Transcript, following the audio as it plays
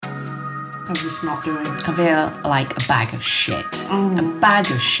How's your snot doing? I feel like a bag of shit. A bag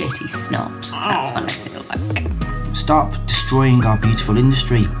of shitty snot. That's what I feel like. Stop destroying our beautiful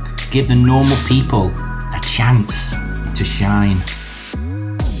industry. Give the normal people a chance to shine.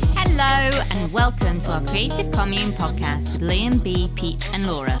 Hello and welcome to our Creative Commune podcast with Liam, B, Pete and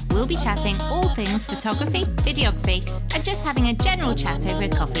Laura. We'll be chatting all things photography, videography and just having a general chat over a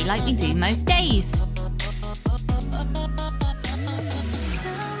coffee like we do most days.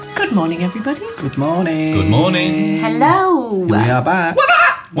 Good morning, everybody. Good morning. Good morning. Hello. Here we are back.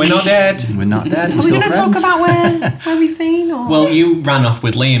 We're not dead. We're not dead. Are we going to talk about where we've been? Or? Well, you ran off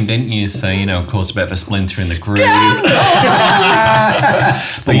with Liam, didn't you? So, caused a bit of a splinter in the group.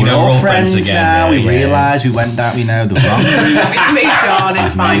 But we're all friends again now. We realised we went down, the wrong route. We've moved on.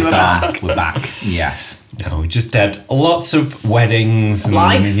 It's fine. We're back. We're back. Yes. We just had lots of weddings and,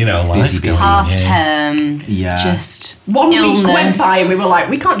 Life. life. Busy. Half term. Yeah. Just 1 illness. week went by and we were like,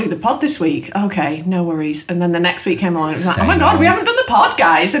 we can't do the pod this week. Okay, no worries. And then the next week came along and it was like, oh my God, we haven't done the pod,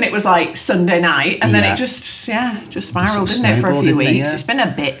 guys. And it was like Sunday night. And then it just spiraled, didn't it, for a few weeks. It's been a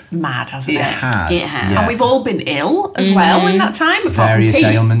bit mad, hasn't it? It has. Yeah. And we've all been ill as well in that time. Apart Various from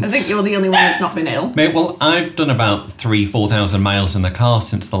Pete. ailments. I think you're the only one that's not been ill. Mate, well, I've done about 4,000 miles in the car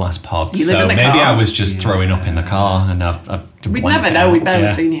since the last pod. You live so in the maybe car? I was just throwing up in the car and I've We'd never know. We've barely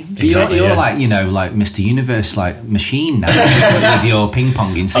seen you. Exactly, You're like, like Mr. Universe, like machine now with your ping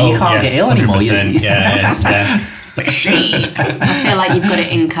ponging, so you can't get ill 100%, anymore. Yeah. Machine. I feel like you've got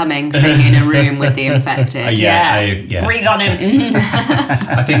it incoming, sitting in a room with the infected. Yeah. Breathe on him.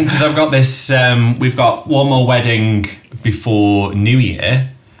 I think because I've got this, we've got one more wedding before New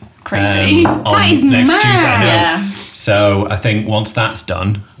Year. Crazy. On That is next mad. Tuesday, I know. Yeah. So I think once that's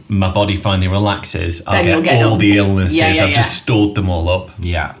done, my body finally relaxes. Then you'll I'll get get all ill. the illnesses. Yeah, I've just stored them all up.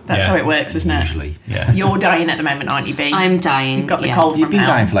 Yeah. That's how it works, isn't it? Usually. Yeah. You're dying at the moment, aren't you, B? I'm dying. You've got the yeah. cold You've from been hell.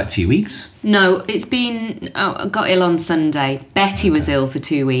 dying for like 2 weeks. No, it's been. I got ill on Sunday. Betty was ill for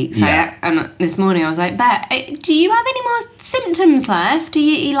 2 weeks. Yeah. And this morning I was like, Bet, do you have any more symptoms left? Do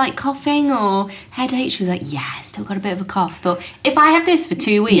you like coughing or headache? She was like, yeah, I still got a bit of a cough. Thought, if I have this for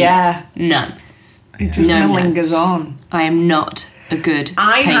 2 weeks, no. It just lingers on. I am not a good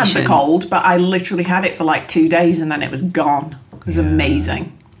I patient. had the cold, but I literally had it for like 2 days and then it was gone. It was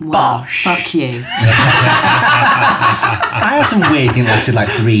amazing. Well, Bosh. fuck you. I had some weird thing that lasted like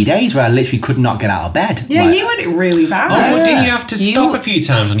 3 days where I literally could not get out of bed. Yeah, Like, you had it really bad. Oh, well, didn't you have to stop a few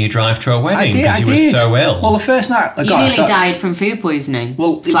times on your drive to a I wedding did. because you were so ill? Well, the first night I You got nearly died from food poisoning.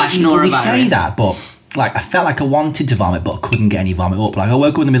 Slash we norovirus. say that, but like I felt like I wanted to vomit, but I couldn't get any vomit up. Like I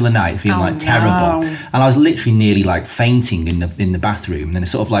woke up in the middle of the night feeling terrible, and I was literally nearly like fainting in the bathroom. And then I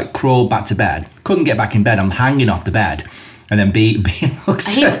sort of like crawled back to bed, couldn't get back in bed. I'm hanging off the bed, and then B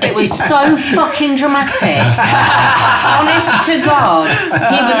looks. It was so fucking dramatic. Honest to God,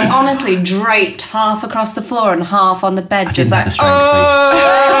 he was honestly draped half across the floor and half on the bed, I just didn't have like. the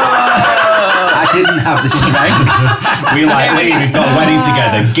strength. I didn't have the strength. we like, Lee, we've got a wedding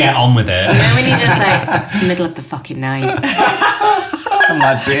together, get on with it. You know when you just like, it's the middle of the fucking night. I'm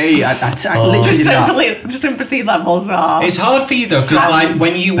like, B, I literally The did not. sympathy levels are... It's hard for you though, because like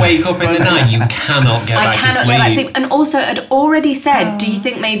when you wake up in the night, you cannot get I back to cannot sleep. get back to sleep. And also, I'd already said, do you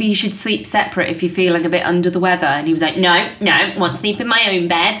think maybe you should sleep separate if you're feeling a bit under the weather? And he was like, no, want to sleep in my own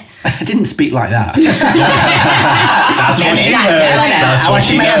bed. I didn't speak like that. That's what she heard. That's what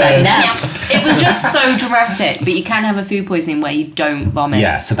she heard. It was just so dramatic, but you can have a food poisoning where you don't vomit.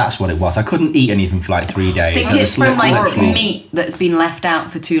 Yeah, so that's what it was. I couldn't eat anything for like 3 days. I think I it's just from like literally- meat that's been left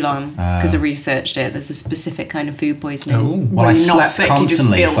out for too long because I researched it. There's a specific kind of food poisoning. Oh. Well, I When you're not slept sick, you just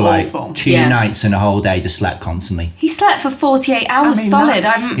constantly feel for like awful. 2 Yeah. nights and a whole day. Just slept constantly. He slept for 48 hours I mean, solid.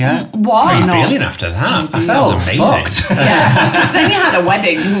 that's- yeah. What? How are you not? feeling after that? That felt sounds amazing. fucked. Yeah, because then you had a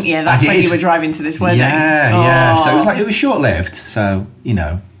wedding, didn't you? That's I when did. you were driving to this wedding. Yeah. So Oh. it was short-lived. So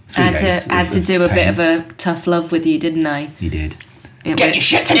 3 I days. had to do a bit of a tough love with you, didn't I? You did. It Get your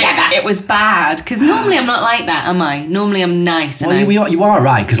shit together. It was bad because normally I'm not like that, am I? Normally I'm nice. Well, and you are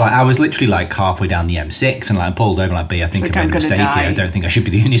right, because like I was literally like halfway down the M6 and like I pulled over like, B, I think Like, I I'm made a gonna mistake here. die. I don't think I should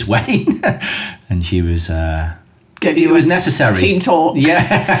be doing this wedding. And she was. Give It you was a necessary. team talk.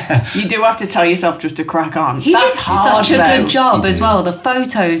 Yeah. You do have to tell yourself just to crack on. He That's did hard, such a though. good job He as did. well. The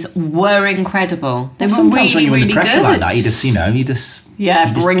photos were incredible. They were Sometimes when really, you're really under pressure good. like that, you just. Yeah,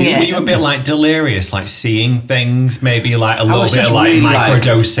 you just bring do it. Were you a bit like delirious, like seeing things, maybe like a little was bit just of like really, like-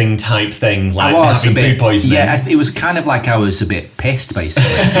 microdosing type thing, like I was having a bit, food poisoning? Yeah, it was kind of like I was a bit pissed basically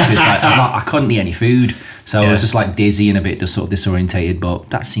because like, I couldn't eat any food, so I was Yeah. just like dizzy and a bit just sort of disorientated. But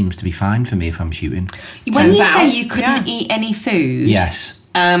that seems to be fine for me if I'm shooting. When you Turns say out, you couldn't eat any food, Yes.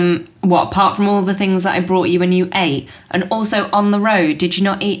 What, apart from all the things that I brought you and you ate? And also on the road, did you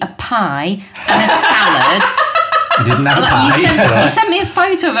not eat a pie and a salad? I didn't have a pie. You sent me a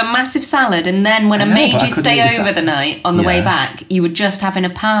photo of a massive salad, and then when I made you stay over the night on the way back, you were just having a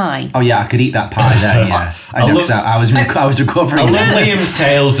pie. Oh yeah, I could eat that pie then. Yeah, I was recovering. I love Liam's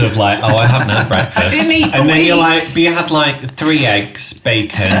tales of like, I haven't had breakfast, I didn't eat for and then weeks. you're like, but you had like 3 eggs,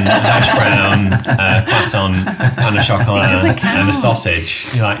 bacon, hash brown, croissant, pan au chocolat, and a sausage.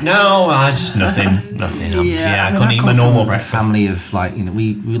 You're like, no, I just nothing. I couldn't eat my normal breakfast. Family of like,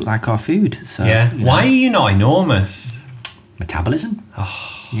 we like our food. So Why are you not enormous? Metabolism.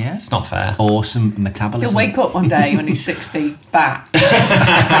 Oh, yeah, it's not fair. Awesome metabolism. He'll wake up one day when he's 60, fat. Yeah,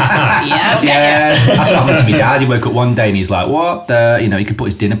 that's what happened to me dad. He woke up one day and he's like, what the, he could put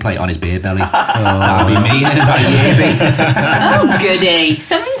his dinner plate on his beer belly. That'll be me in about a year. Oh, goody.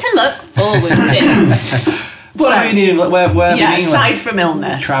 Something to look forward to. What have you been? Where have you been? Aside from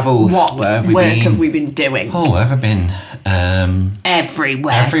illness, travels. what work have we been doing? Oh, where have I been?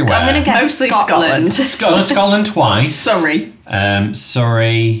 Everywhere. Everywhere. I'm going to guess Mostly Scotland. Scotland twice. Surrey.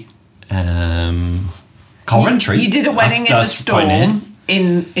 Surrey. Coventry. You did a wedding in the storm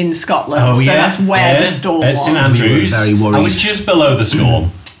in Scotland. Oh, so yeah. that's where the storm At was. St Andrews. Very worried. I was just below the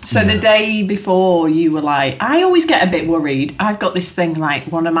storm. So the day before, you were like, I always get a bit worried. I've got this thing, like,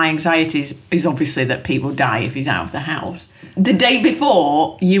 one of my anxieties is obviously that people die if he's out of the house. The day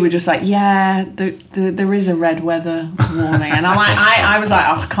before, you were just like, yeah, there is a red weather warning. And I was like,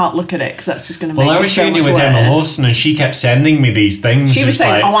 I can't look at it because that's just going to make it so much worse. Well, I was sharing it with Emma Lawson and she kept sending me these things. She was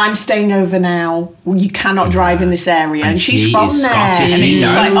saying, I'm staying over now. You cannot drive in this area. And she's she from is there. Scottish, And it's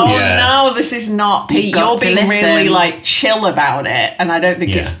just like, knows. no, this is not Pete. You've got You're to being really, listen. like, chill about it. And I don't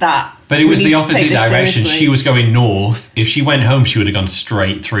think it's that. But it was We the need to opposite take this direction. seriously. She was going north. If she went home, she would have gone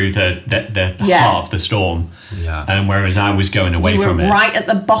straight through the heart of the storm. Yeah. And whereas I was going away You were from it. right at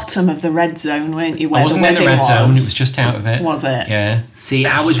the bottom of the red zone, weren't you? Where I wasn't in the wedding red zone. It was just out of it. Was it? Yeah. See,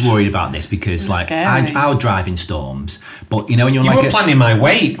 I was worried about this because, like, scary. I'll drive in storms, but when you're You like were planning my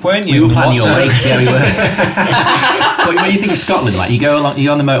wake, weren't you? we were planning your WhatsApp? wake. Yeah, we were. But when you think of Scotland, like, you're on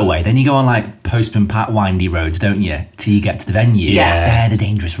the motorway, then you go on like Postman Pat windy roads, don't you? Till you get to the venue. Yeah. They're the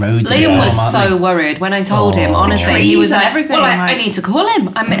dangerous roads. in Liam storm, was aren't so they? worried when I told him. Honestly, he Trees was and like, everything, "Well, I like- need to call him.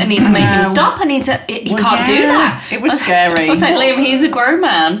 I need to make him stop. I need to. He can't do that." It was scary. I was like, "Liam, he's a grown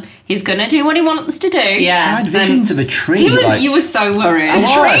man. He's gonna do what he wants to do." I Yeah. had visions of a tree. You were so worried. The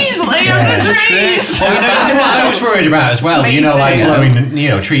trees, Liam, the trees. Well, that's what I was worried about as well. Me Like too.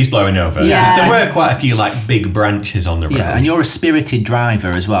 blowing, trees blowing over. Yeah. 'Cause there were quite a few like big branches on the road. Yeah, and you're a spirited driver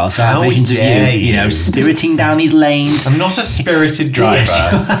as well. So I How have visions of dare you know, you. spiriting down these lanes, I'm not a spirited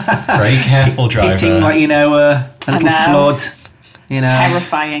driver. Very careful driver. hitting like a little know. flood.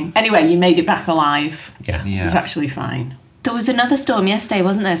 Terrifying. Anyway, you made it back alive. Yeah. It was actually fine. There was another storm yesterday,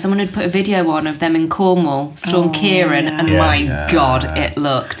 wasn't there? Someone had put a video on of them in Cornwall, Storm Kieran, and my God, it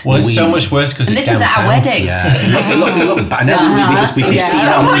looked. Well, it's so much worse because And it's this is down at south. our wedding. Yeah, it looked bad. I know we've seen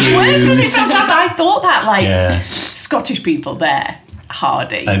So on much the worse because it news. felt like I thought that, like, Yeah. Scottish people there,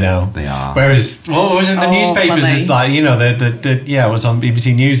 hardy. I know They are. Whereas what was in the newspapers funny. is like, it was on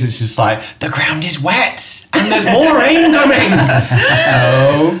BBC News. It's just like the ground is wet and there's more rain coming.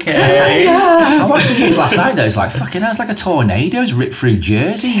 Okay. I watched the news last night though. It's like fucking hell, it's like a tornado's ripped through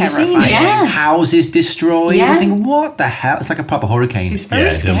Jersey. You seen it? Terrifying. Yeah. Houses destroyed. Yeah. I think, what the hell? It's like a proper hurricane. It's very Yeah,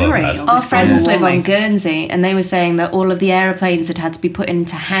 it did look scary. bad. all Our this friends global live on warming. Guernsey, and they were saying that all of the aeroplanes had to be put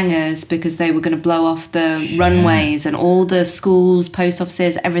into hangars because they were going to blow off the runways, and all the schools, post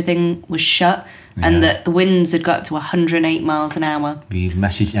offices, everything was shut, and that the winds had got to 108 miles an hour. You've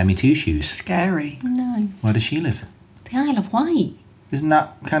messaged Emmy Two Shoes. Scary. No, Where does she live? the Isle of Wight. Isn't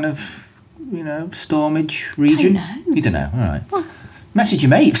that kind of, Stormage region? know. You don't know. All right. Message your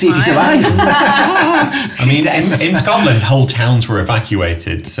mate. See if he's alive. I mean, in Scotland, whole towns were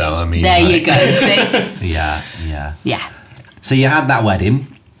evacuated. So I mean, There you go. See, Yeah. yeah. So you had that wedding,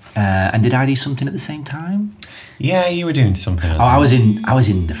 and did I do something at the same time? Yeah, you were doing something. Oh, I was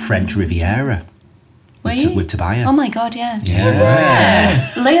in the French Riviera. Were with, you? with Tobias. Oh my God, yeah. Yeah.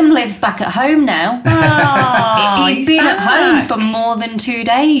 Liam lives back at home now. he's been at home for more than 2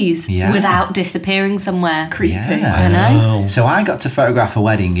 days Yeah. without disappearing somewhere. Creepy. Yeah. I know. So I got to photograph a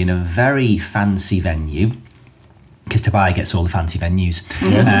wedding in a very fancy venue. Because Tobias gets all the fancy venues.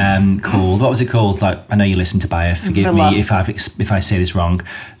 Called, what was it called? Like, I know you listen to Tobias. Forgive Villa. me if I say this wrong.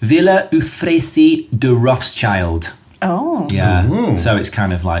 Villa Ufresi de Rothschild. Oh. Yeah. Ooh. So it's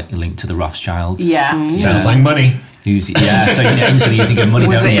kind of like linked to the Rothschilds. Yeah. Sounds like money. So instantly you think of money,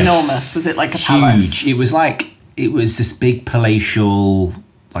 Was don't it you? enormous? Was it like a palace? Huge. It was this big palatial,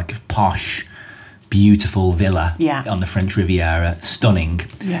 like posh beautiful villa Yeah. on the French Riviera, stunning.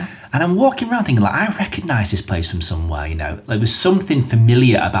 Yeah. And I'm walking around thinking, like, I recognise this place from somewhere, you know. There was something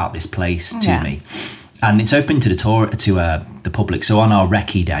familiar about this place to me. And it's open to the public. So on our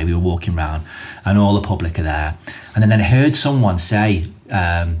recce day, we were walking around and all the public are there. And then I heard someone say,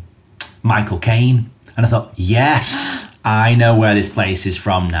 Michael Caine. And I thought, yes, I know where this place is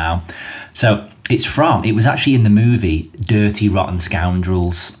from now. So it was actually in the movie Dirty Rotten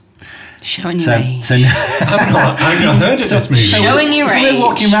Scoundrels. Showing your age. So I've not heard of this movie. Showing your so age. we're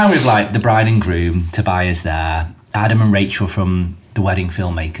walking around with like the bride and groom, Tobias there, Adam and Rachel from The Wedding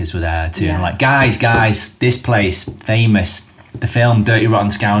Filmmakers were there too. Yeah. And I'm like, guys, this place, famous. The film Dirty Rotten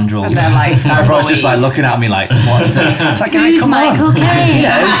Scoundrels. And they're like, and everyone's just like looking at me like, what's the... It's like, guys, Who's come Michael on. Caine? You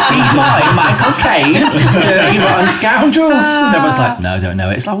know, Steve Martin, Michael Caine, Dirty Rotten Scoundrels. And everyone's like, no, don't know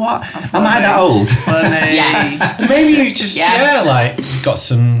it. It's like, what? Am I that old? Yes. Maybe you just like got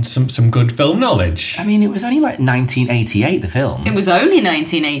some good film knowledge. I mean, it was only like 1988, the film. It was only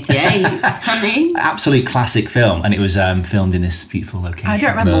 1988. I mean, Absolute classic film, and it was filmed in this beautiful location. I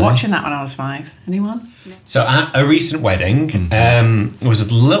don't remember watching that when I was 5. Anyone? So at a recent wedding, was a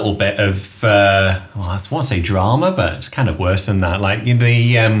little bit of I want to say drama, but it's kind of worse than that. Like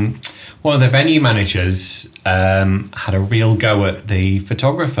the one of the venue managers had a real go at the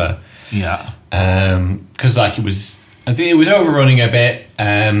photographer. Yeah. Because I think it was overrunning a bit,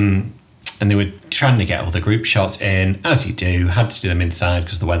 and they were trying to get all the group shots in, as you do. Had to do them inside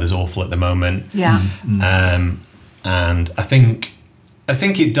because the weather's awful at the moment. Yeah. And I think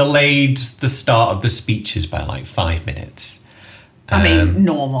it delayed the start of the speeches by like 5 minutes. I mean,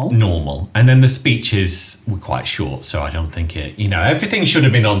 normal. And then the speeches were quite short, so I don't think everything should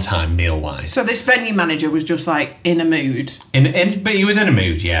have been on time meal-wise. So this venue manager was just like in a mood. But he was in a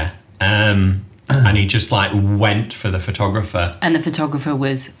mood, yeah. And he just like went for the photographer. and the photographer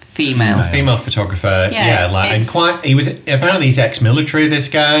was female. Female photographer, Yeah, he was apparently he's ex-military, this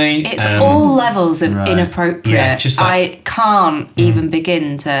guy. It's all levels of inappropriate. Yeah, just like- I can't even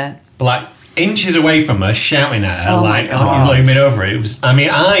begin to. Like inches away from her, shouting at her, Oh my like, God. "Oh, you looming over it." It was. I mean,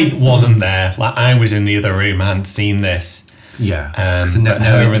 I wasn't there. Like, I was in the other room. I hadn't seen this. Yeah. But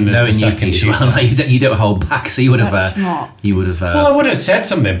her and the second as shooter. well, like, you don't hold back, so you would have. That's not- You would have. Well, I would have said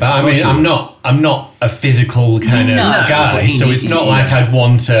something, but I mean, sure. I'm not a physical kind of guy, but so it's not like I'd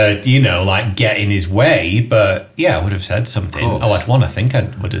want to, like get in his way. But yeah, I would have said something. Of course. Oh, I'd want to think I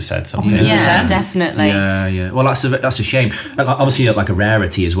would have said something. Yeah, definitely. Yeah. Well, that's a shame. Obviously, like a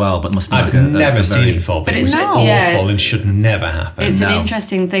rarity as well, but must be I've like never seen very- it before, but But it was it's- awful yeah. and should never happen. It's an No.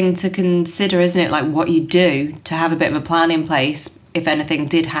 interesting thing to consider, isn't it? Like what you do to have a bit of a plan in place if anything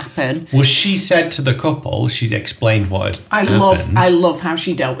did happen. Well, she said to the couple, she explained what had happened. I love how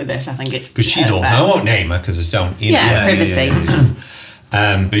she dealt with this. I think it's Because she's perfect. awful. I won't name her because I don't. Yeah, privacy.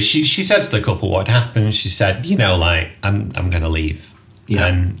 But she said to the couple what had happened. She said, like, I'm going to leave. Yeah.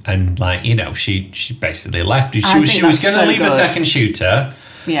 And like, she basically left. She I was think going to that's so leave a good. second shooter.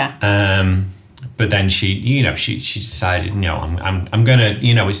 Yeah. But then she decided, no, I'm going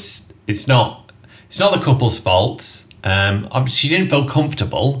to, it's not the couple's fault. She didn't feel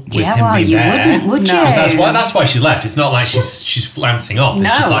comfortable with him being you there. wouldn't, would you? No. That's why she left. It's not like she's flouncing off. It's No.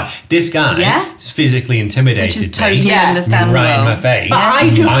 just like this guy is physically intimidated Which is me, totally Yeah. understandable. right in my face. But I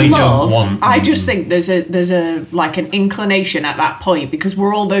don't just think there's a like an inclination at that point because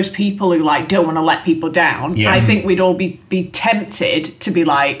we're all those people who like don't want to let people down. Yeah. I think we'd all be tempted to be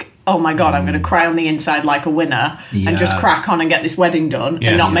like, oh my God, I'm going to cry on the inside like a winner and just Yeah. crack on and get this wedding done Yeah.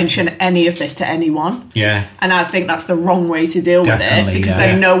 and not Yeah. mention any of this to anyone. Yeah. And I think that's the wrong way to deal with it Definitely, because yeah.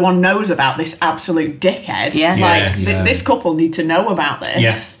 then no one knows about this absolute dickhead. Yeah. Like, Yeah. this couple need to know about this.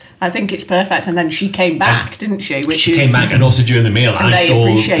 Yes. I think it's perfect. And then she came back, didn't she? Which She is, came back, and also during the meal, And I they saw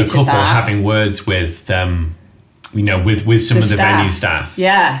the appreciated couple that. having words with, with some of the venue staff.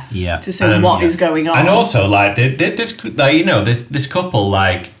 Yeah. Yeah. To say what is going on. And also, like, this couple,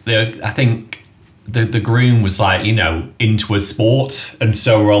 like, I think the groom was, like, into a sport, and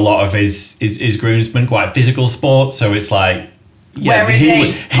so were a lot of his groomsmen, quite physical sports. So it's like, Where is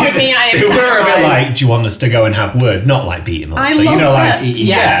he? Point me at him. They were a bit Right. like, do you want us to go and have words? Not like beating them. I but, love like, that.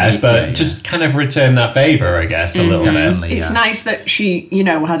 yeah, but yeah. just kind of return that favour, I guess, a little bit. Definitely, It's yeah. nice that she,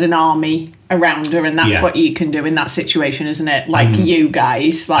 had an army around her, and that's Yeah. what you can do in that situation, isn't it? Like you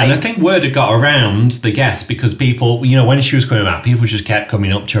guys, like And I think word had got around the guests because people, when she was coming back, people just kept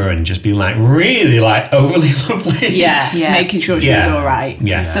coming up to her and just being like, really, like, overly lovely. yeah, Yeah. making sure she Yeah. was all right.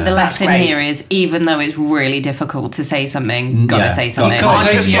 Yeah. So the lesson great. here is, even though it's really difficult to say something, gotta Yeah. say something.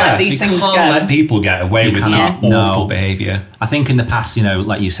 Can't just let these you things can't go. let people get away with such cannot. awful No. behaviour. I think in the past,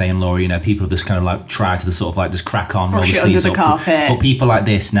 like you're saying, Laura, people have just kind of like tried to sort of like just crack on, roll Brush the it under sleeves the up. carpet. But people like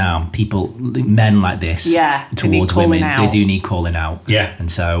this now, people, men like this towards women, they do need calling out. Yeah.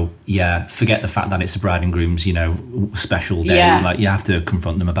 And so, forget the fact that it's the bride and groom's, special day. Yeah. Like, you have to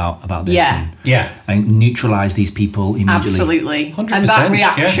confront them about this. Yeah. And neutralise these people immediately. Absolutely. 100%. And that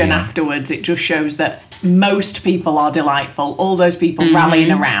reaction Yeah. afterwards, it just shows that most people are delightful. All those people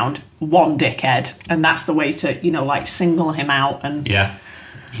rallying around one dickhead. And that's the way to, single him out. And Yeah.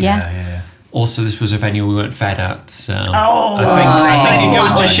 Yeah. Also, this was a venue we weren't fed at, so I think it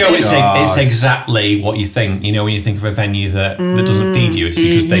goes to show it's God. exactly what you think. When you think of a venue that doesn't feed you, it's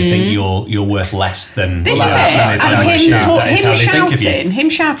because they think you're worth less than. This is it. And him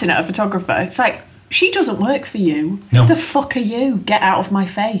shouting at a photographer. It's like, she doesn't work for you. No. Who the fuck are you? Get out of my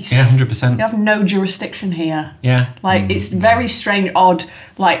face. Yeah, 100%. You have no jurisdiction here. Yeah. It's very strange, odd.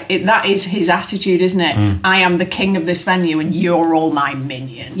 That is his attitude, isn't it? I am the king of this venue and you're all my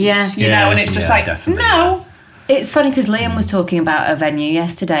minions. Yeah. You know, and it's just definitely. no. It's funny because Liam was talking about a venue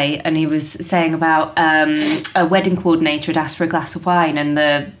yesterday, and he was saying about a wedding coordinator had asked for a glass of wine, and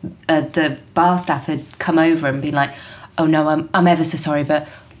the bar staff had come over and been like, "Oh no, I'm ever so sorry, but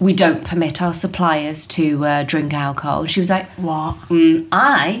we don't permit our suppliers to drink alcohol." She was like, What?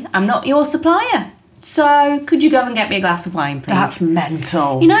 I'm not your supplier. So could you go and get me a glass of wine, please? That's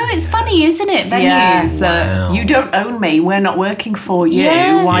mental. It's funny, isn't it? Venues that... You don't own me. We're not working for you.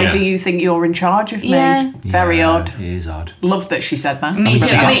 Yeah. Why Yeah. do you think you're in charge of me? Yeah. Very odd. It is odd. Love that she said that. Me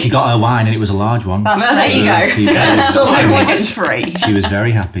too. She got her wine and it was a large one. That's Well, there you go. It was free. She was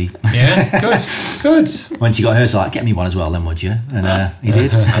very happy. Yeah, good. When she got hers, like, get me one as well then, would you? And he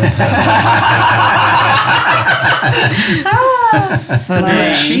did.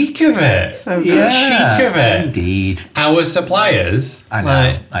 The cheek of it. So good. The cheek of it. Indeed. Our suppliers. I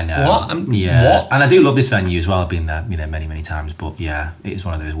know. What? What? What? And I do love this venue as well. I've been there, many, many times. But yeah, it is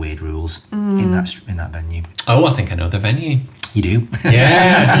one of those weird rules in that venue. Oh, I think I know the venue. You do?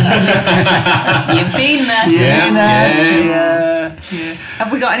 Yeah. You've been there. Yeah.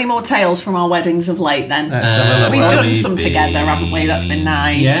 Have we got any more tales from our weddings of late then? Let's have a look. We've What done have some you together, been? haven't we? That's been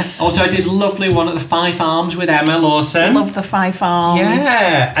nice. Yeah. Also, I did a lovely one at the Five Arms with Emma Lawson. Love the Five Arms.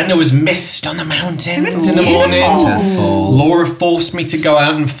 Yeah. And there was mist on the mountains It was in the morning. Beautiful. Laura forced me to go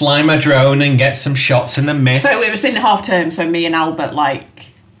out and fly my drone and get some shots in the mist. So it was in half term, so me and Albert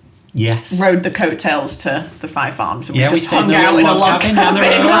Yes. rode the coattails to the Five Arms and Yeah, we we just stayed in hung the out in a little log log cabin. cabin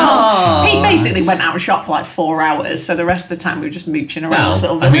down the road. Oh. He basically went out and shot for 4 hours, so the rest of the time we were just mooching around this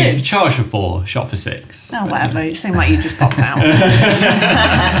little Well, I mean, village. charge for 4, shot for 6. Oh, whatever. It seemed like you just popped out.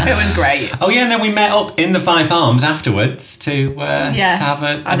 It was great. Oh yeah, and then we met up in the Five Arms afterwards to have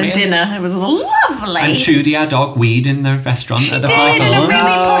a had a meal. dinner. It was lovely. And Trudy, our dog, weed in the restaurant at the Five did in a Arms. really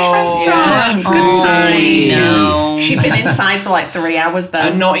posh restaurant. Good time. no. She'd been inside for 3 hours though.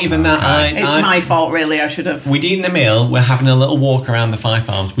 And not even that. It's my fault, really. I should have. We'd eaten the meal, we're having a little walk around the Five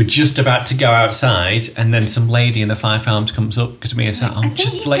Arms, we're just about to go outside, and then some lady in the Five Arms comes up to me and says,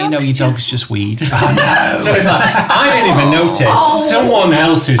 just to let you know, your dog's just weed. Oh, no. So it's like, I didn't even notice. Someone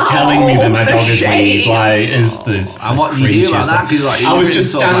else is telling me that my the dog is shame. weed. And what do you do about that? 'Cause, I was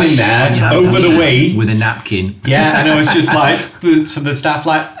just standing there over the way. with a napkin. Yeah, and I was just the staff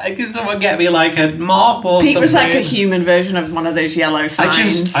can someone get me a mop or Pete something? was like a human version of one of those yellow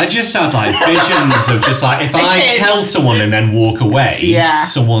signs. I just had visions of just if I kid. tell someone and then walk away,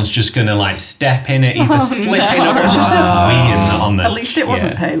 someone's just gonna step in it, either slipping or just have wee on the. At least it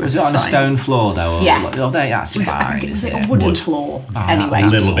wasn't poo. Was it on a stone floor though? Or Yeah. That's I fine. think it was isn't a it? wooden Wood. floor. A Anyway.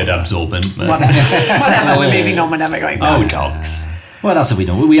 little bit absorbent, but Whatever. We're moving on. We're never going back. oh, dogs. What else have we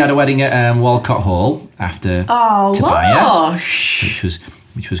done? We had a wedding at Walcott Hall after Oh, Tobiah, gosh.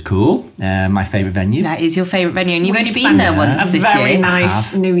 which was cool. My favourite venue. That is your favourite venue, and you've We only been spent there once a this very year.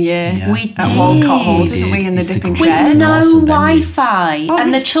 nice New Year Yeah. We at did. Walcott Hall, We didn't did. we, in the It's the dipping great- With shed? no awesome venue. Wi-Fi, Oh, it and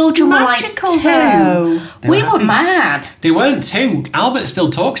was the children were magical, 2. though. We were mad. They weren't too. Albert still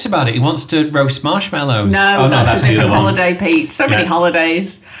talks about it. He wants to roast marshmallows. No, oh, that's a the different other one. holiday, Pete. So many Yeah.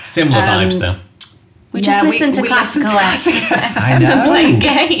 holidays. Similar vibes though. We just listened to we classical listened to FM I and know. played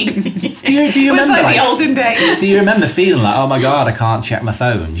games. Do you It was remember like the olden days. Do you remember feeling oh my god, I can't check my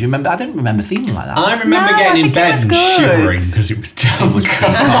phone? Do you remember? I don't remember feeling like that. I remember No, I getting in think it bed was and good. shivering because it was dark.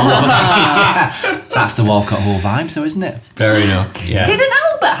 That's the Walcott Hall vibe, so isn't it? Very enough. Yeah. Didn't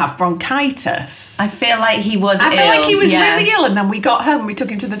Albert have bronchitis? I feel like he was I ill. feel like he was yeah. really ill, and then we got home, we took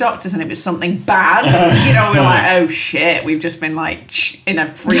him to the doctors, and it was something bad. We were like, oh shit, we've just been in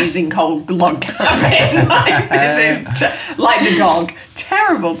a freezing cold log cabin. This is like the dog.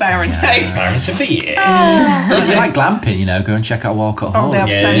 Terrible parenting. Parents of the year. If you like glamping, go and check out Walcott Hall. Oh, they have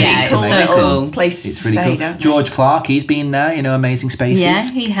so many Yeah, cool it's so little cool. places It's to really stay, cool. don't they? George Clark, he's been there, amazing spaces. Yeah,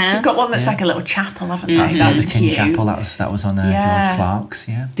 he has. They've got one that's like a little chapel, haven't they? That's That's the Tin cute. Chapel. That was on Yeah. George Clark's.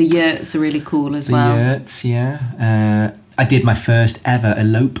 yeah. The yurts are really cool as well. The yurts, yeah. I did my first ever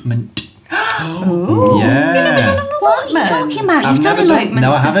elopement. Oh, yeah. You've never done an What are you talking about? I've You've done never elopements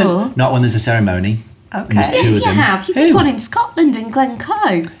No, I haven't. before. Not when there's a ceremony. Okay. There's two Yes, of you them. have. You did one in Scotland in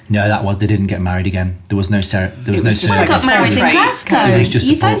Glencoe. No, they didn't get married again. There was no ceremony. was just You like got a married in portrait. Glasgow. It was just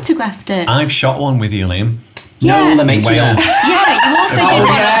You a port- photographed it. I've shot one with you, Liam. Yeah. No, that makes me Wales. laugh. Yeah, you also did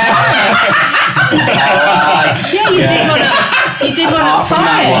one at Forest. Yeah, you did one at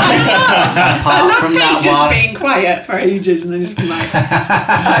Forest. Apart from that just one. being quiet for ages and then just be like,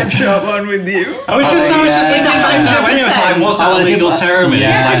 I've shot one with you. I was just It's thinking, when it was like, was that a legal ceremony?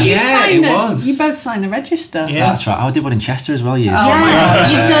 Yeah. It's like, You yeah, signed it was. You both signed the register. Yeah. That's right. I did one in Chester as well years ago. Yeah,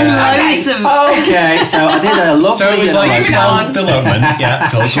 you've done loads of. Okay, so I did a lovely. So it was like Moving 12th elopement. Yeah,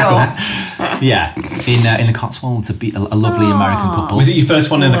 cool. yeah, in the Cotswolds, a lovely American couple. Was it your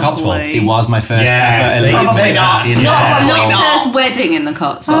first one in the Lovely. Cotswolds? It was my first Yeah, ever so you elopement take that. in the Not Cotswolds. first wedding in the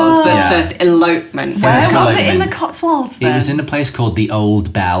Cotswolds, but Yeah. first elopement. Where First was it in the elopement. Cotswolds It then? was in a place called the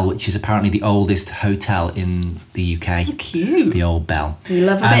Old Bell, which is apparently the oldest hotel in the UK. Cute. The Old Bell. You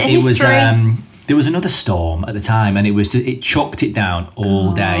love a And bit of it was, history. there was another storm at the time, and it chucked it down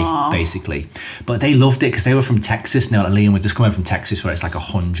all day, basically. But they loved it because they were from Texas. Now, like, Liam would just come in from Texas, where it's like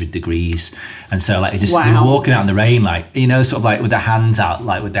 100 degrees, and so like they were walking out in the rain, like sort of like with their hands out,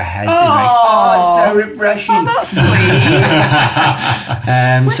 like with their heads. And like, it's so refreshing. Oh, that's sweet.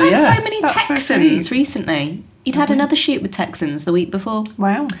 We've so had yeah, so many That's so Texans sweet. recently. You'd had another shoot with Texans the week before.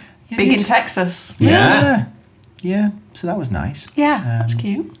 Wow. Big in Texas. yeah. So that was nice. Yeah, that's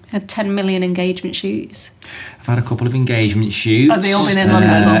cute. Had 10 million engagement shoots. I've had a couple of engagement shoots. Have they all been in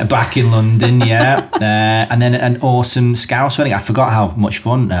London? Back in London, yeah. And then an awesome Scouse wedding. I forgot how much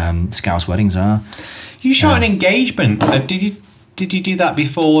fun Scouse weddings are. You shot an engagement. Did you do that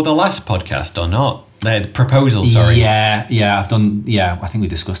before the last podcast or not? The proposal, sorry. Yeah, I've done. Yeah, I think we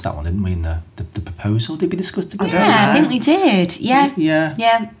discussed that one, didn't we? In the proposal, did we discuss the proposal? Yeah, I think we did. Yeah. Yeah.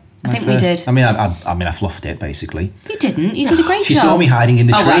 Yeah, I think we did. I mean, I fluffed it basically. You didn't. You did a great She job. saw me hiding in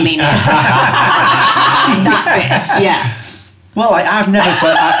the tree. Oh, I mean, that bit. Yeah. Well, I've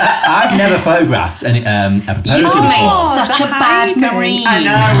never photographed any a proposal You before. made such a bad hiding. marine. I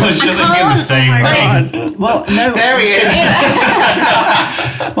know. I was just thinking the same thing. Well, no. There he is.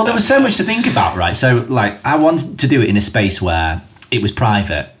 Well, there was so much to think about, right? So, like, I wanted to do it in a space where it was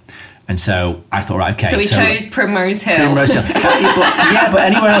private, and so I thought, right, okay. So we chose Primrose Hill. Primrose Hill. but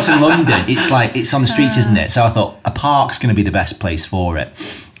anywhere else in London, it's like it's on the streets, isn't it? So I thought a park's going to be the best place for it.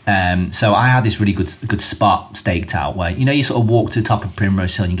 So I had this really good spot staked out where you sort of walk to the top of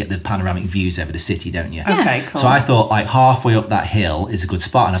Primrose Hill and you get the panoramic views over the city, don't you? Okay, cool. So I thought like halfway up that hill is a good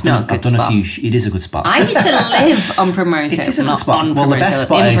spot, and I've done a few. It is a good spot. I used to live on Primrose Hill. It is a good not spot. on Well, the Primrose best Hill,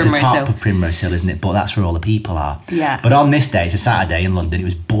 spot in is the Primrose top Hill. of Primrose Hill, isn't it? But that's where all the people are. Yeah. But on this day, it's a Saturday in London. It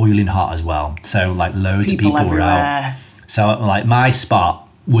was boiling hot as well. So like loads of people were out. everywhere. So like my spot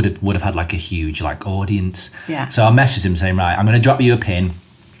would have had like a huge like audience. Yeah. So I messaged him saying, right, I'm going to drop you a pin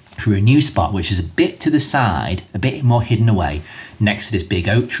for a new spot, which is a bit to the side, a bit more hidden away, next to this big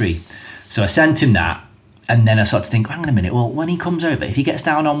oak tree. So I sent him that, and then I started to think, hang on a minute. Well, when he comes over, if he gets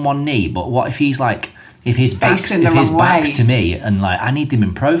down on one knee, but what if he's like, if his back's to me, and like I need him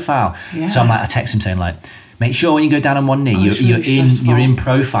in profile. Yeah. So I'm like, I text him saying like, make sure when you go down on one knee, it's you're really in stressful.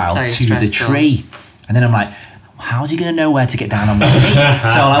 profile So to the stressful. tree. And then I'm like, how's he going to know where to get down on one knee?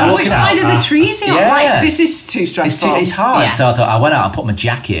 So I'm like, Which side of the trees? Yeah. Like, this is too stressful. It's hard. Yeah. So I thought I went out and put my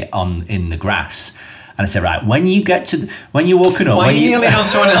jacket on in the grass, and I said, right, when you're walking up, Why are when you kneeling on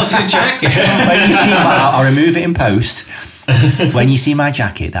someone else's jacket? when you see I'll remove it in post. When you see my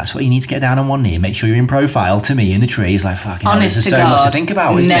jacket, that's what you need to get down on one knee. Make sure you're in profile to me in the tree. It's like fucking hell, Honest there's to so God, much to think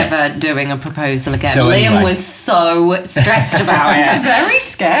about, isn't it? never doing a proposal again. So Liam anyway. was so stressed about It's it. very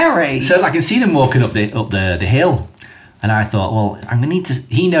scary. So I can see them walking up the hill. And I thought, well, I'm going to need to...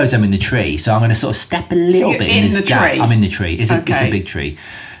 He knows I'm in the tree, so I'm going to sort of step a little you're bit in this the gap. tree? I'm in the tree. It's a Okay. big tree.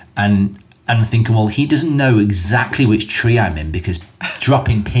 And I'm thinking, well, he doesn't know exactly which tree I'm in because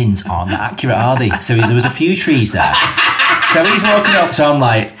dropping pins aren't that accurate, are they? So there was a few trees there. So he's walking up, so I'm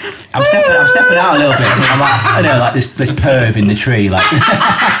like, I'm stepping out a little bit. I'm like, I know, like this perv in the tree, like...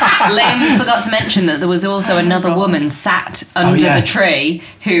 Liam forgot to mention that there was also another woman sat under yeah. the tree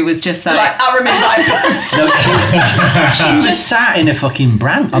who was just like, I remember that. She's just sat in a fucking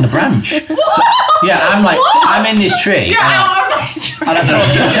on a branch. So, yeah, I'm like, I'm in this tree. Get out of my tree. And I sort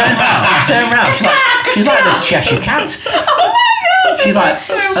of turn round. She's like the Cheshire Cat. She's like,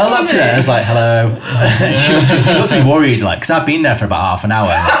 I looked at her and I was like, hello. she looked at me worried, like, because I've been there for about half an hour.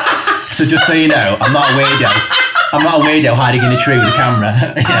 So just so you know, I'm not a weirdo. I'm not a weirdo hiding in a tree with a camera.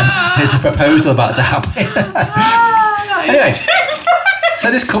 There's a proposal about to happen. Anyway, So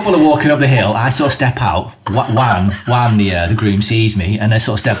this couple are walking up the hill. I sort of step out. One, the groom sees me, and I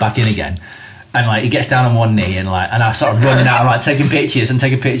sort of step back in again. And like he gets down on one knee, and I sort of running out, like taking pictures. And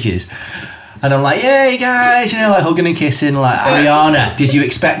I'm like, "Hey guys," like hugging and kissing. Like, Ariana, did you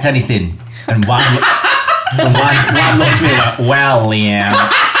expect anything? And one looked at me like, "Well,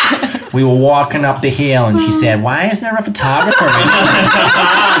 yeah." We were walking up the hill, and she said, "Why is there a photographer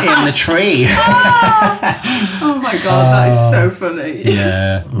in the tree?" Oh my god, that is so funny.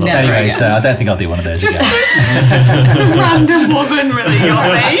 Yeah. Anyway, so I don't think I'll do one of those again. The random woman really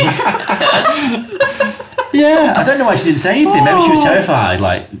got me. Yeah, I don't know why she didn't say anything. Maybe she was terrified,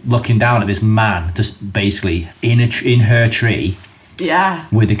 like looking down at this man just basically in her tree. Yeah.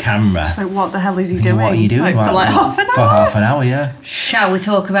 With a camera. So what the hell is he doing? What are you doing? For like half an hour? For half an hour, yeah. Shall we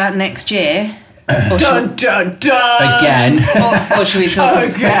talk about next year? Dun, dun, dun. Again. Or should we talk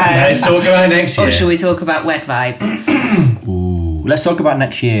again? Let's talk about next year. Or should we talk about wet vibes? Ooh, let's talk about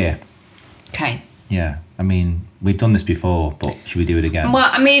next year. Okay. Yeah, I mean, we've done this before, but should we do it again? Well,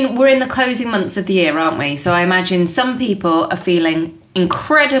 I mean, we're in the closing months of the year, aren't we? So I imagine some people are feeling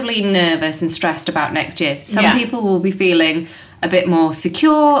incredibly nervous and stressed about next year. Some people will be feeling a bit more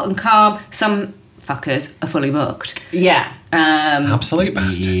secure and calm. Some fuckers are fully booked. Yeah. Absolute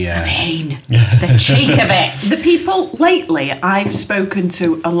bastards. Yeah. I mean, the cheek of it. The people lately, I've spoken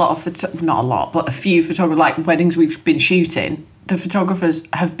to a lot of, not a lot, but a few photographers, like weddings we've been shooting. The photographers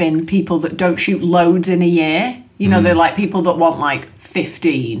have been people that don't shoot loads in a year. You know, they're like people that want like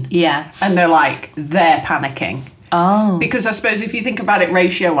 15. Yeah. And they're panicking. Oh. Because I suppose if you think about it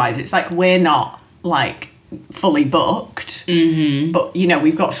ratio-wise, it's like we're not like fully booked, but you know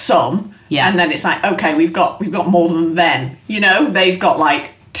we've got some, and then it's like okay, we've got more than them. You know, they've got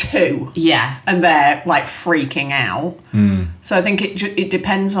like 2, and they're like freaking out. So I think it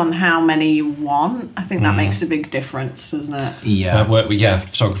depends on how many you want. I think that makes a big difference, doesn't it? Yeah, I've worked with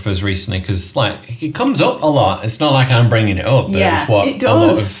photographers recently because like it comes up a lot. It's not like I'm bringing it up, but it's what a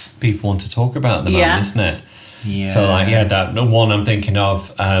lot of people want to talk about at the moment, isn't it? Yeah. So like that the one I'm thinking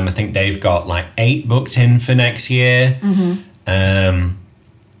of, I think they've got like 8 booked in for next year, and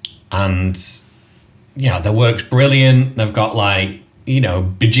you know their work's brilliant. They've got like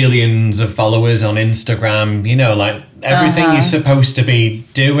bajillions of followers on Instagram. You know, like everything you're supposed to be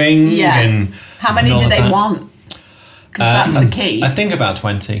doing. Yeah. And how many do they want? Because that's the key. I think about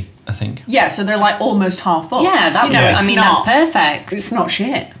 20. I think. Yeah, so they're like almost half booked. Yeah, that's perfect. It's not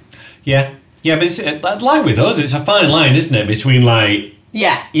shit. Yeah. Yeah, but it's like with us, it's a fine line, isn't it? Between like,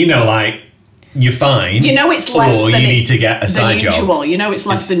 like you're fine. You know, it's less or than you need to get a side usual. job. You know, it's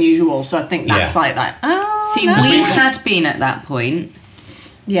less than usual. So I think that's like that. See, we had been at that point.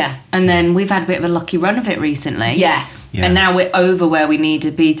 Yeah. And then we've had a bit of a lucky run of it recently. Yeah. And now we're over where we need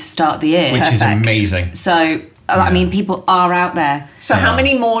to be to start the year. Which is amazing. So, I mean, people are out there. So how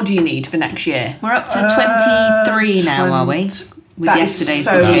many more do you need for next year? We're up to 23 now, are we? With that yesterday's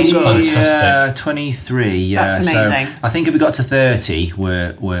so booking. good. Fantastic. 23. Yeah, that's amazing. So I think if we got to 30,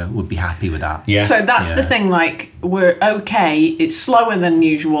 we'd be happy with that. Yeah. So that's the thing. Like we're okay. It's slower than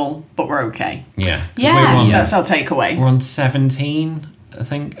usual, but we're okay. Yeah. Yeah. That's our takeaway. We're on 17, I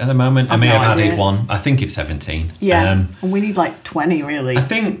think, at the moment. I may have added one. I think it's 17. Yeah. And we need like 20, really. I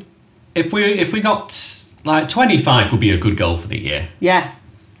think if we got like 25 would be a good goal for the year. Yeah.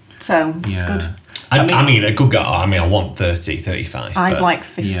 So it's good. I mean, a good goal. I mean, I want 30, 35. I'd like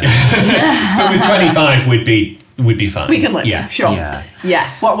 50. Yeah. But with 25, we'd be fine. We can live. Yeah. Sure. Yeah.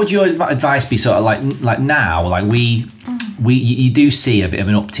 What would your advice be? Sort of like now, like you do see a bit of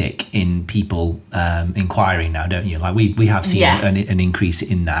an uptick in people inquiring now, don't you? Like we have seen an increase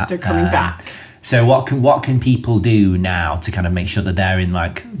in that. They're coming back. So what can people do now to kind of make sure that they're in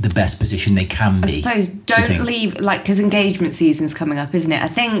like the best position they can be? I suppose don't leave, like, because engagement season's coming up, isn't it? I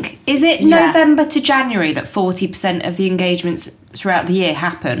think, is it November to January that 40% of the engagements throughout the year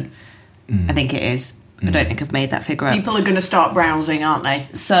happen? I think it is. I don't think I've made that figure up. People are going to start browsing, aren't they?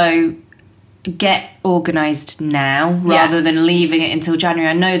 So get organised now rather than leaving it until January.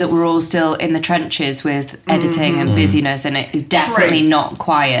 I know that we're all still in the trenches with editing and busyness, and it is definitely not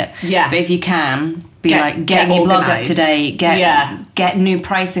quiet. Yeah. But if you can, get your blog up to date, get new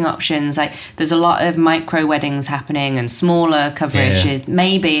pricing options. Like there's a lot of micro weddings happening and smaller coverages.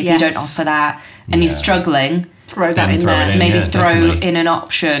 Maybe if you don't offer that and you're struggling, throw that in there. Maybe throw in an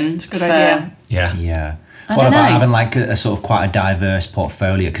option. It's a good idea. Yeah. What about having like a sort of quite a diverse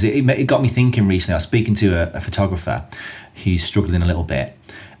portfolio? Because it got me thinking recently. I was speaking to a photographer who's struggling a little bit,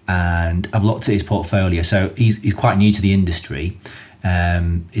 and I've looked at his portfolio. So he's quite new to the industry.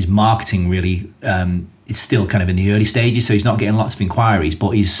 His marketing really it's still kind of in the early stages, so he's not getting lots of inquiries, but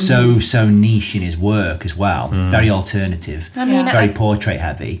he's so niche in his work as well. Very alternative, very portrait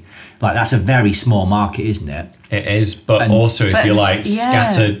heavy. Like, that's a very small market, isn't it? It is, but also if you're like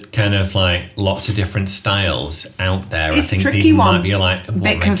scattered kind of like lots of different styles out there, it's I think tricky people one. might be like, a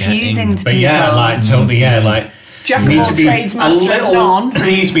bit confusing to but people. yeah, like totally, like Jack of all trades, master of none. It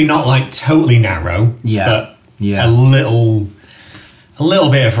needs to be not like totally narrow, but a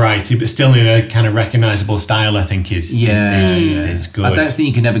little bit of variety, but still in a kind of recognisable style, I think is good. I don't think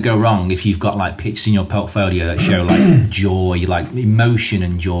you can ever go wrong if you've got like pictures in your portfolio that show like joy, like emotion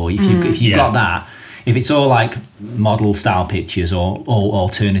and joy. If you've got that, if it's all like model style pictures or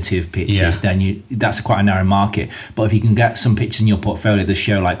alternative pictures, then that's quite a narrow market. But if you can get some pictures in your portfolio that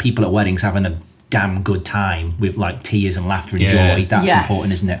show like people at weddings having a damn good time with like tears and laughter and joy, that's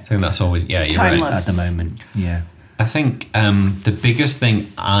important, isn't it? I think that's always you're right at the moment. I think the biggest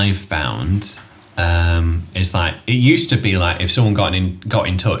thing I've found is like, it used to be like if someone got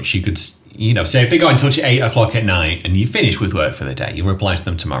in touch, you could, say if they got in touch at 8 o'clock at night and you finish with work for the day, you reply to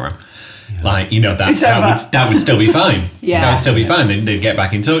them tomorrow. Like, that would still be fine. That would still be fine. They'd get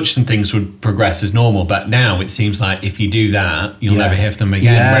back in touch and things would progress as normal. But now it seems like if you do that, you'll never hear from them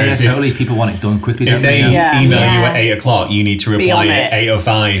again. Whereas totally. People want it done quickly. If they email you at 8 o'clock, you need to reply at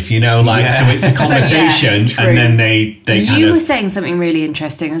 8:05. So it's a conversation, and then they You were saying something really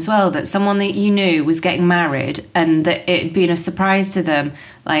interesting as well, that someone that you knew was getting married, and that it had been a surprise to them,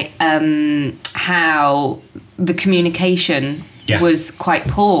 like how the communication was quite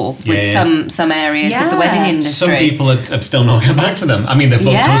poor with some areas of the wedding industry. Some people have still not come back to them. I mean, they've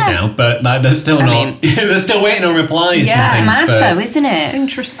booked us now, but like, they're still they're still waiting on replies. Yeah, and things, it's mad though, isn't it? It's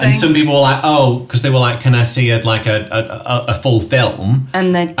interesting. And some people were like, because they were like, can I see a full film?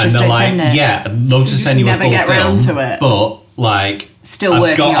 And they just don't send it. Yeah, I'd love to send you a full film. Never get round to it. But like,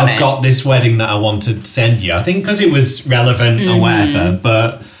 I've got this wedding that I want to send you. I think because it was relevant or whatever,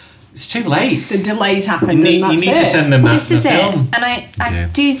 but it's too late. The delays happen. You need to send them this is film. And I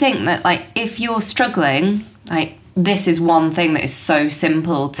do think that, like, if you're struggling, like, this is one thing that is so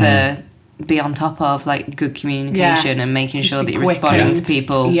simple to be on top of, like good communication and making sure that you're responding to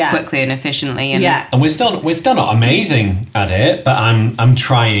people quickly and efficiently. And we're still not amazing at it, but I'm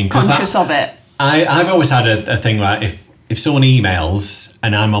trying. Conscious of it. I've always had a thing where if someone emails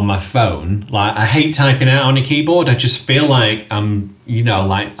and I'm on my phone, like, I hate typing out on a keyboard. I just feel like I'm,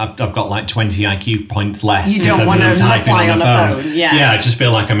 I've got like 20 IQ points less. You don't want to reply on the phone. Yeah, I just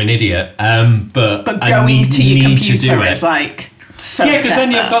feel like I'm an idiot. But going I need to your computer to do it. is like so because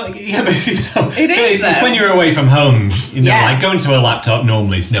then you've got it is. It's when you're away from home. Like going to a laptop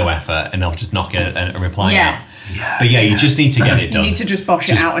normally is no effort, and I'll just knock a reply out. Yeah. But you just need to get it done. You need to just bosh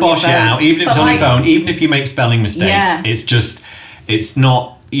it out. Bosh it out, even if it's on your phone, even if you make spelling mistakes. It's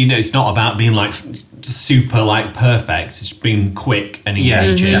not about being like super like perfect. It's being quick and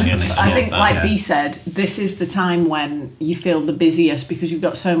engaging. I think, like B said, this is the time when you feel the busiest because you've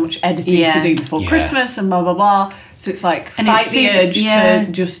got so much editing to do before Christmas and blah blah blah. So it's like fight the urge to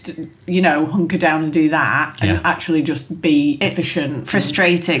just hunker down and do that and actually just be efficient. It's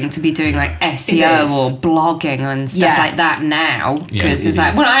frustrating to be doing like SEO or blogging and stuff like that now because it's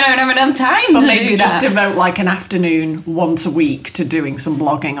like, well, I don't have enough time. But maybe just devote like an afternoon once a week to doing some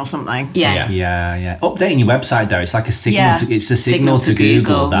blogging or something. Yeah. Updating your website though, it's like a signal. It's a signal to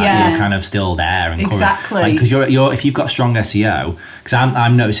Google that you're kind of still there. And exactly. Because you're if you've got strong SEO, because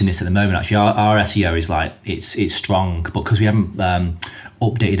I'm noticing this at the moment. Actually, our SEO is like it's strong, but because we haven't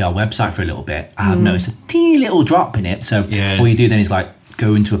updated our website for a little bit, I have noticed a teeny little drop in it. So all you do then is like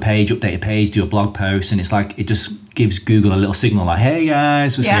go into a page, update a page, do a blog post, and it's like it just gives Google a little signal like, hey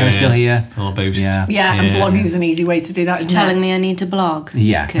guys, we're still here. Or boost. And blogging is an an easy way to do that. You're telling me I need to blog?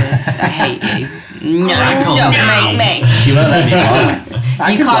 Yeah. Because I hate you. No, don't make me. She won't let me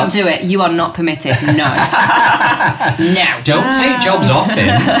blog. You can't do it. You are not permitted. No. No. Don't take jobs off him.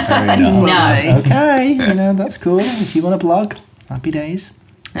 No. Okay, that's cool. If you want to blog, happy days.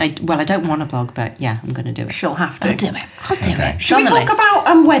 I don't want to blog, but I'm going to do it. She'll have to. I'll do it. Should we talk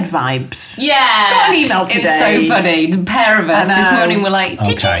about wed vibes? Yeah. Got an email today. It was so funny. The pair of us this morning were like,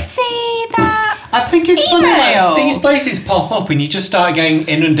 did you see that? I think it's funny. Like, these places pop up and you just start getting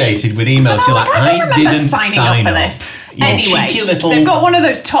inundated with emails. You're like, I didn't sign up for this. Anyway, they've got one of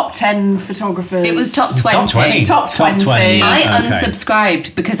those top 10 photographers. It was top 20. Top 20. I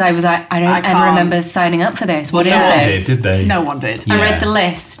unsubscribed because I was like, I don't ever remember signing up for this. What is this? Did they? No one did. I read the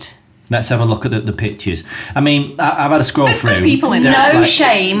list. Let's have a look at the pictures. I mean, I've had a scroll through. There's good people in No there.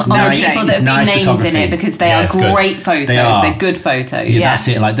 shame on the people that have been named in it, because they are great photos. They're good photos. Yeah, that's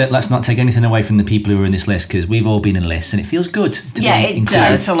it. Like, let's not take anything away from the people who are in this list, because we've all been in lists, and it feels good to be it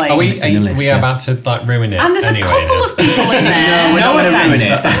does. Totally. Are we about to like ruin it? And there's a couple of people in there. We're not going to ruin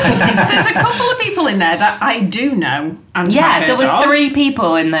it. There's a couple of people in there that I do know. And there were 3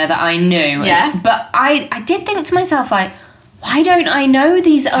 people in there that I knew. Yeah. But I did think to myself, like, why don't I know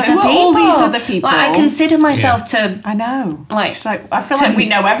these other people? All these other people? Like, I consider myself to... I know. Like, it's like, I feel like we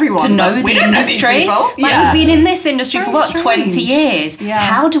know everyone. To know the industry. Like, we've been in this industry for, 20 years? Yeah.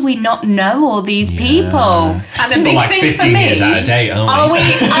 How do we not know all these people? And a big like thing 15 for me... years out of date, aren't we?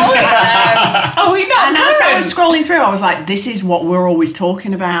 Are we not? And as I was scrolling through, I was like, this is what we're always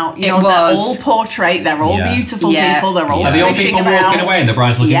talking about. You know, they're all portrait, they're all beautiful people, they're all Are the old people walking away and the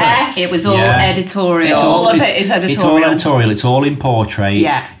bride's looking back? It was all editorial. All of it is editorial. It's all editorial. It's all in portrait.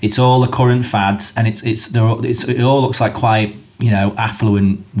 Yeah. It's all the current fads, and it all looks like quite,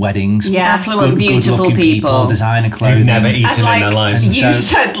 affluent weddings. Yeah. Affluent, beautiful people. Designer clothing. Who've never eaten in their lives. You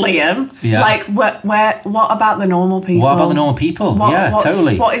said, Liam, like, what about the normal people? What about the normal people?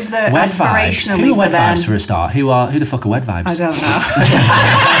 Totally. What is the Wed aspirational vibes? Who are Wed for them? Vibes for a start? Who the fuck are Wed Vibes? I don't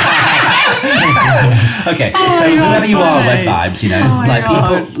know. Okay, so whoever you are, Wed Vibes,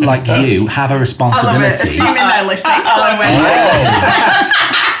 people like you have a responsibility. I love it. Assuming they're listening.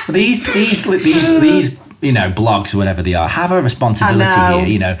 These blogs or whatever they are, have a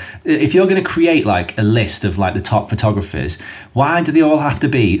responsibility here. If you're going to create like a list of like the top photographers, why do they all have to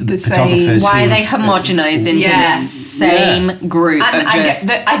be the photographers? Why are they homogenized into this same group? And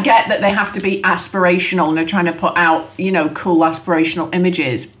I get that they have to be aspirational and they're trying to put out, cool aspirational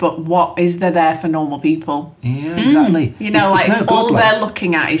images, but what is there for normal people? Yeah, exactly. They're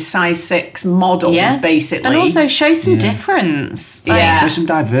looking at is size 6 models, basically. And also show some difference. Show some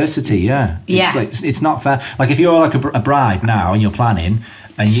diversity, It's not fair. Like, if you're like a bride now and you're planning,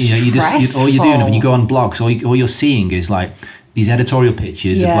 and all you're doing when you go on blogs, all you're seeing is like these editorial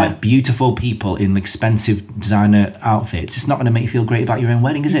pictures of like beautiful people in expensive designer outfits. It's not going to make you feel great about your own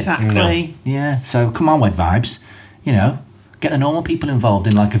wedding, is it? Exactly. No. Yeah. So come on, Wed Vibes. Get the normal people involved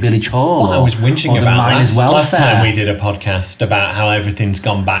in like a village hall. Well, I was whinging about last time we did a podcast about how everything's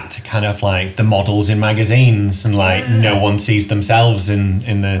gone back to kind of like the models in magazines, and like no one sees themselves in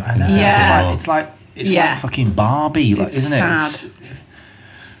the. I know. It's like fucking Barbie, like, isn't sad. it?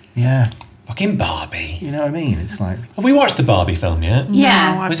 Yeah. Fucking Barbie. You know what I mean? It's like. Have we watched the Barbie film yet?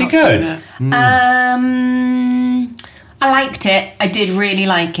 Yeah. No, was it good? I liked it. I did really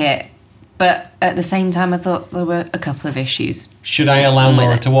like it. But at the same time, I thought there were a couple of issues. Should I allow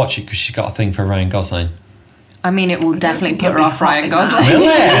Laura to watch it because she's got a thing for Ryan Gosling? I mean, it will definitely put her off Ryan Gosling. Really?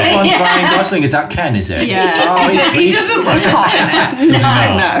 Which one's Ryan Gosling? Is that Ken, is it? Yeah. He doesn't look hot in it.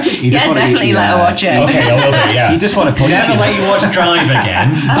 No. Definitely let her watch it. Okay, I will do, yeah. You just want to punch Never let you watch Drive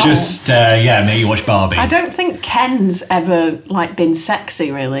again. Just, make you watch Barbie. I don't think Ken's ever, been sexy,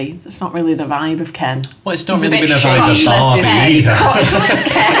 really. It's not really the vibe of Ken. Well, it's not really been a vibe of Barbie either. Crotchless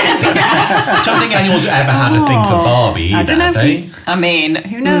Ken. I don't think anyone's ever had a thing for Barbie either, have they? I mean,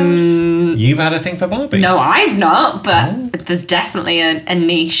 who knows? You've had a thing for Barbie? No, I've not, but there's definitely a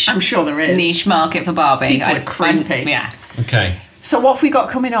niche. I'm sure there is. Niche market for Barbie. People are creepy. Yeah. Okay. So what have we got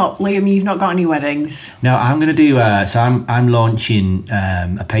coming up? Liam, you've not got any weddings? No, I'm going to do, I'm launching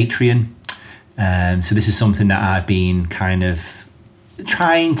a Patreon. So this is something that I've been kind of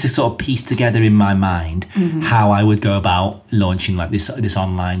trying to sort of piece together in my mind how I would go about launching like this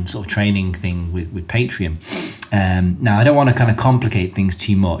online sort of training thing with Patreon. Now, I don't want to kind of complicate things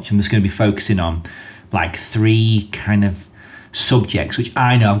too much. I'm just going to be focusing on like 3 kind of subjects, which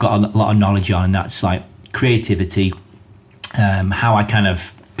I know I've got a lot of knowledge on, and that's like creativity, how I kind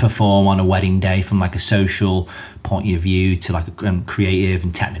of perform on a wedding day from like a social point of view to like a creative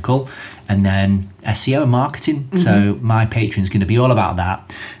and technical, and then SEO and marketing. So my Patreon's going to be all about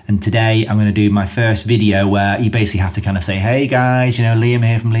that. And today I'm going to do my first video where you basically have to kind of say, hey guys, Liam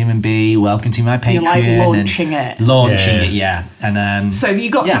here from Liam and B, welcome to my Patreon. You're like launching it. Launching it, yeah. And so have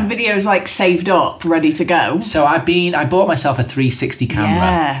you got some videos like saved up, ready to go? So I bought myself a 360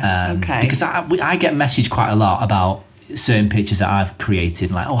 camera. Okay. Because I get messaged quite a lot about certain pictures that I've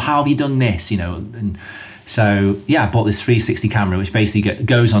created, like, oh, how have you done this? And so I bought this 360 camera, which basically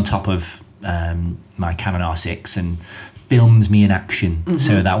goes on top of my Canon R6 and films me in action,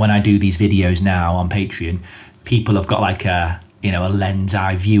 so that when I do these videos now on Patreon, people have got like a lens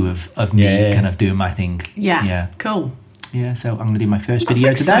eye view of me kind of doing my thing. Yeah. Cool. Yeah, so I'm going to do my first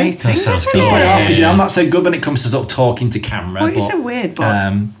video today. That sounds good. Because I'm not so good when it comes to sort of talking to camera. You're so weird,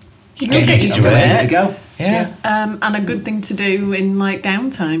 but you get used to it. Go. Yeah. And a good thing to do in like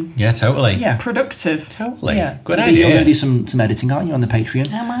downtime. Yeah, totally. Yeah. Productive. Totally. Yeah. Good You're idea. going to do some editing, aren't you, on the Patreon?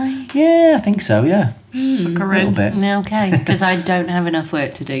 Am I? Yeah, I think so, yeah. Sucker A little in. bit. Okay, because I don't have enough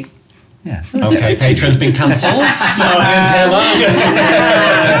work to do. Yeah. Okay, Patreon's been cancelled. So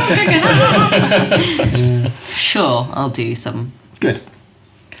Sure, I'll do some. Good.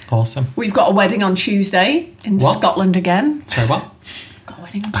 Awesome. We've got a wedding on Tuesday in What? Scotland again. Sorry, what? Got a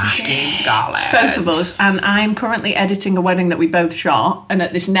wedding on Back Tuesday. in Scotland. Both of us, and I'm currently editing a wedding that we both shot, and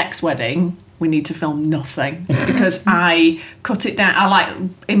at this next wedding we need to film nothing because I cut it down. I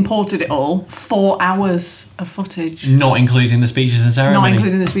imported it all, 4 hours of footage, Not including the speeches and ceremony. not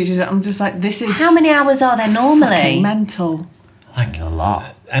including the speeches. I'm just like, this is How many hours are there fucking normally? mental. Like A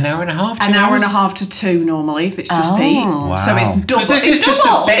lot. an hour and a half. 2 An hour and a hours? half to 2 normally if it's just Oh. Pete. Wow. So it's double. Because this It's is just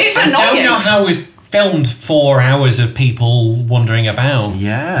double. a bit. It's I annoying. don't know how we've filmed 4 hours of people wandering about.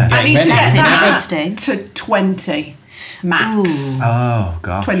 Yeah. I need to Getting get ready. that Interesting. to 20 max. Ooh. Oh,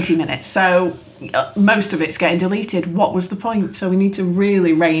 God. 20 minutes. So most of it's getting deleted. What was the point? So we need to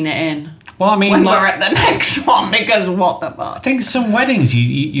really rein it in Well, I mean, when like, we're at the next one because what the I fuck? think some weddings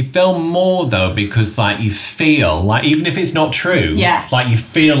you film more though because like you feel like even if it's not true, Yeah. like you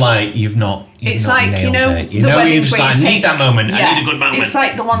feel like you've not. It's not like, you nailed know, it. You the know, weddings you're just where like, you I take, need that moment. Yeah. I need a good moment. It's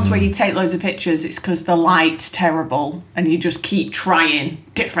like the ones where you take loads of pictures. It's because the light's terrible and you just keep trying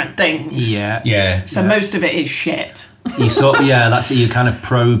different things. Yeah. Yeah. So most of it is shit. You that's it. You're kind of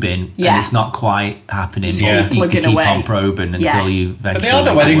probing, Yeah. and it's not quite happening. Yeah. But you Plugging keep away. on probing until Yeah. you eventually. But there are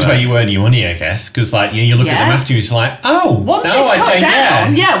the weddings where you earn your money, I guess, because like you look at Yeah. them after you, it's like, oh, Once no, it's I cut think,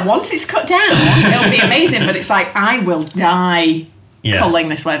 down, yeah. once it's cut down, it'll be amazing. But it's like, I will die Yeah. culling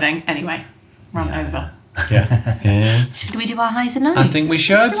this wedding. Anyway, run over. Yeah. Should we do our highs and lows? I think we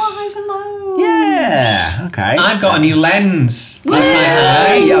should. Let's do our highs and lows. Yeah. Okay. I've got a new lens. That's my high.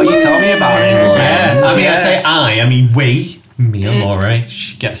 Hey, you told me about it. Yeah, I mean, I say I mean we, me and Mm. Laura,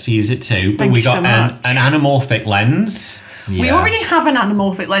 she gets to use it too. But Thank we you got so an much. anamorphic lens, We Yeah. already have an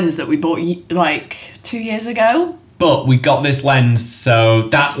anamorphic lens that we bought like 2 years ago. but we got this lens. So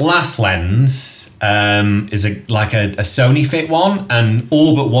that last lens is a Sony Fit one, and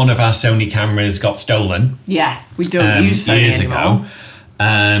all but one of our Sony cameras got stolen Yeah, we don't use Sony years anymore.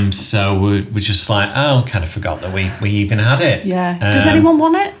 ago. So we're just like, oh, kind of forgot that we even had it. Yeah. Does anyone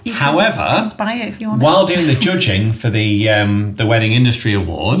want it? You can However, buy it if you want while doing the judging for the Wedding Industry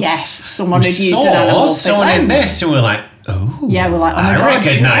Awards, it. Yes, someone we had used saw an anamorphic someone lens. in this, and we're like, oh, Yeah, we're like, oh my I God,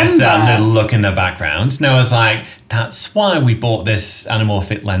 recognise do you that remember? little look in the background. And I was like, that's why we bought this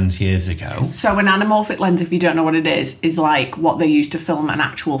anamorphic lens years ago. So an anamorphic lens, if you don't know what it is like what they used to film an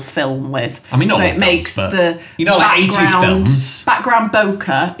actual film with. I mean, not so all it films, makes but, the you know, like 80s background- films. Background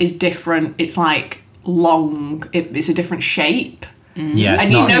bokeh is different. It's like long. It's a different shape. Yeah, it's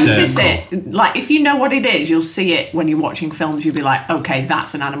And you not notice circle. it, like if you know what it is, you'll see it when you're watching films. You'll be like, okay,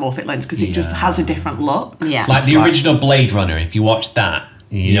 that's an anamorphic lens because it just Yeah. has a different look. Yeah. Like the like- original Blade Runner, if you watch that,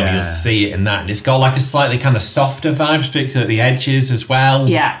 you know, Yeah. you'll see it in that. And it's got like a slightly kind of softer vibe, particularly at the edges as well.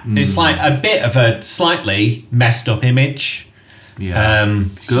 Yeah. It's like a bit of a slightly messed up image. Yeah.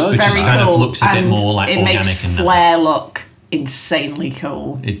 Good. Which Very just kind cool. of looks a bit and more like it organic makes and Flare nice. look insanely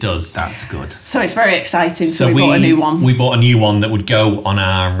cool. It does. That's good. So it's very exciting. So, So we bought a new one. We bought a new one that would go on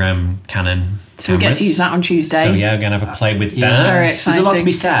our Canon. So we get to cameras. use that on Tuesday. So yeah, we're gonna have a play with Yeah. that. Very There's a lot to exciting.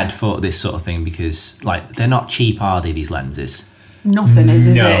 be said for this sort of thing because, like, they're not cheap, are they? These lenses. Nothing is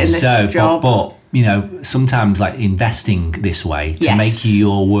No. it, in this So, job? but you know, sometimes like investing this way to Yes. make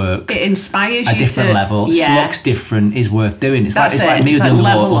your work It inspires a you different to... level, Yeah. looks different, is worth doing. It's That's like it. me It's with like the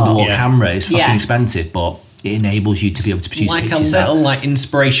level up. underwater Yeah. camera. It's fucking Yeah. expensive, but it enables you to be able to produce Like a pictures. little like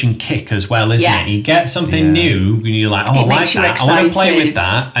inspiration kick as well, isn't Yeah. it? You get something Yeah. new and you're like, oh, It I like makes you that. I want to play excited. with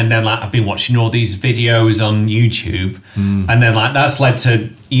that. And then like I've been watching all these videos on YouTube, and then like that's led to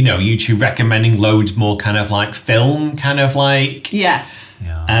YouTube recommending loads more kind of like film, kind of like Yeah.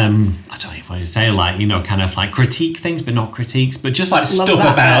 Yeah. I don't know if I would say like kind of like critique things, but not critiques, but just like stuff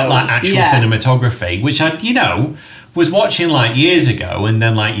that, about though. like actual Yeah. cinematography, which I was watching like years ago, and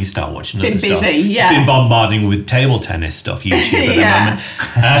then like you start watching other Been stuff. busy, yeah. Been bombarding with table tennis stuff YouTube at Yeah.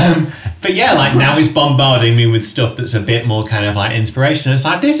 the moment. But yeah, like now he's bombarding me with stuff that's a bit more kind of like inspirational. It's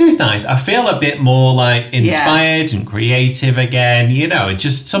like, this is nice. I feel a bit more like inspired and creative again.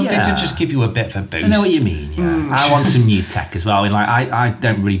 Just something to Yeah. just give you a bit of a boost. I know what you mean. Yeah, I want some new tech as well. I mean, like I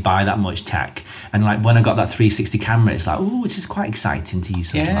don't really buy that much tech, and like when I got that 360 camera, it's like, oh, this is quite exciting to use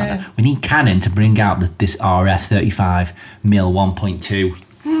something like Yeah. that. We need Canon to bring out this RF 35mm 1.2.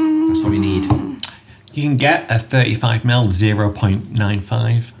 That's what we need. You can get a 35mm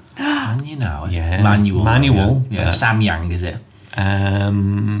 0.95. And Yeah. manual. Manual, Yeah, but- Samyang is it?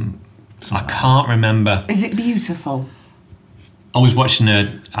 I can't remember. Is it beautiful? I was watching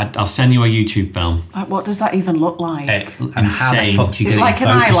I'll send you a YouTube film. What does that even look like? And Insane. how the fuck do you Is it get it like in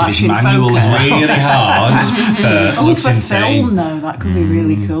an focus if eyelash it's in manual as focus? well? Really hard, but looks for insane. film though, that could be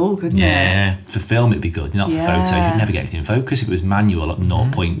really cool, couldn't it? Yeah. For film, it'd be good. Not for photos. You'd never get anything in focus if it was manual at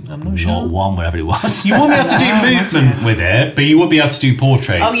 0.01, wherever it was. You won't be able to do movement with it, but you would be able to do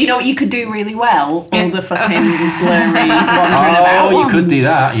portraits. Oh, you know what you could do really well? All the fucking blurry wandering about you could do ones.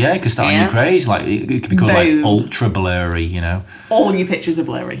 that. Yeah, you could start on your craze. Like it could be called Boom. like ultra blurry. You know. All your pictures are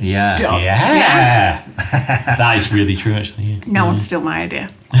blurry. Yeah. Done. Yeah. That is really true, actually. Yeah. No one steal my idea.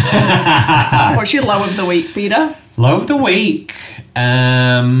 What's your low of the week, Peter? Low of the week.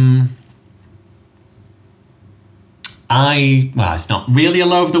 It's not really a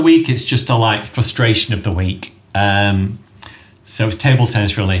low of the week. It's just a frustration of the week. So it's table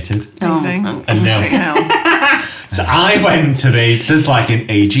tennis related. Amazing. And no. So I went to there's like an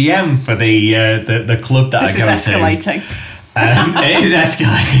AGM for the club that I go to. This is escalating. It is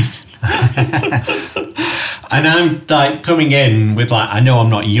escalating. And I'm like coming in with I know I'm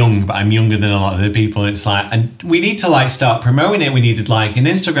not young, but I'm younger than a lot of the people. It's and we need to start promoting it. We needed an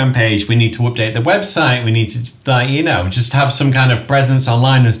Instagram page. We need to update the website. We need to just have some kind of presence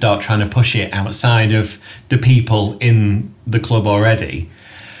online and start trying to push it outside of the people in the club already.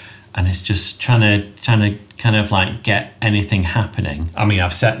 And it's just trying to kind of get anything happening. I mean,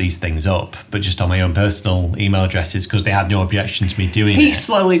 I've set these things up, but just on my own personal email addresses because they had no objection to me doing Pete's it.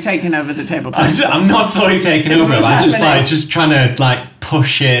 slowly taking over the table tennis. I'm not slowly taking over. I'm just trying to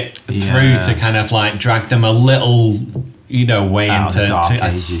push it through to kind of drag them a little, way into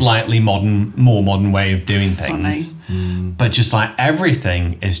a slightly more modern way of doing things. But just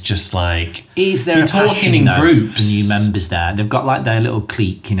everything is just is there you're a talking passion, in though, groups for new members there? They've got their little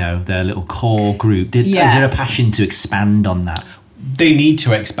clique, their little core group. Is there a passion to expand on that? They need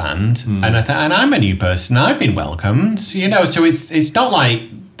to expand, and and I'm a new person. I've been welcomed, so it's not like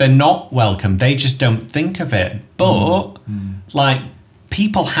they're not welcome. They just don't think of it. But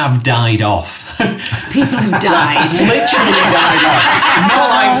people have died off. People have died. Literally died off.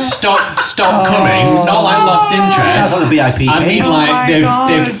 Not stop coming. Not lost interest. Sounds like a BIP. I mean,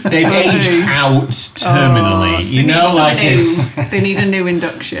 they've aged out terminally. They need a new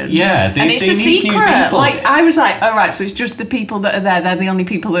induction. Yeah, and it's a secret. I was so it's just the people that are there. They're the only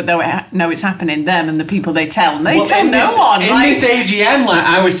people that know it's happening. Them and the people they tell. And they tell no one. In this AGM,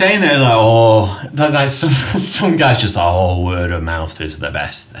 I was saying that, some guys just word of mouth is the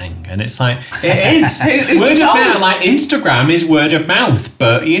best thing, and it's it is word of mouth. Instagram is word of mouth,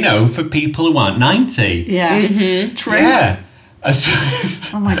 but for people who aren't 90. Yeah, true. Yeah.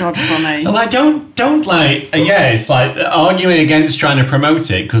 Oh my god, funny. It's arguing against trying to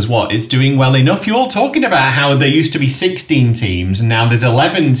promote it because it's doing well enough. You're all talking about how there used to be 16 teams and now there's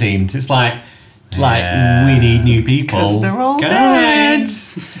 11 teams. It's we need new people. Because they're all dead.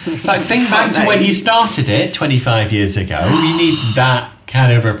 Think back to when you started it 25 years ago. You need that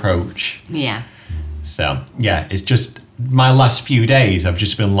kind of approach. Yeah. So, it's just my last few days, I've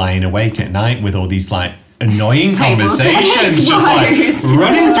just been lying awake at night with all these annoying conversations just running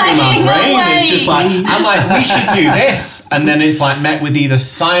through my brain. It's just I'm we should do this. And then it's met with either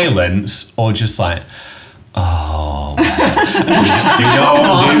silence or just oh, you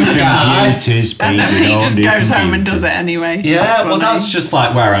don't do computers, and then he just goes home and does it anyway. Yeah, well, that's just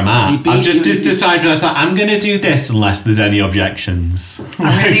where I'm at. I've just decided I'm going to do this unless there's any objections.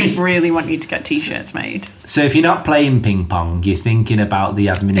 I really, really want you to get t-shirts made. So if you're not playing ping pong, you're thinking about the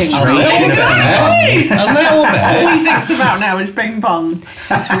administration of ping pong. A little bit. All he thinks about now is ping pong.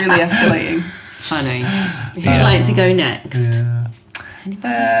 It's really escalating. Funny. Who'd like to go next?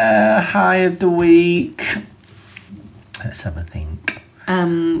 High of the week. Let's have a think.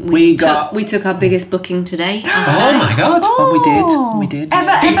 We took our biggest booking today. Oh my god! We did.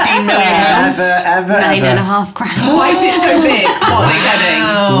 Ever, 15 million pounds. Ever. £9.5 grand. Why is it so big? What are they getting?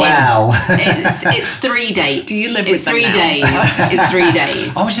 Well, it's 3 dates. Do you live it's with them 3 now? days. It's 3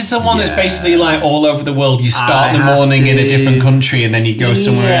 days. Oh, is this the one that's basically all over the world? You start the morning in a different country and then you go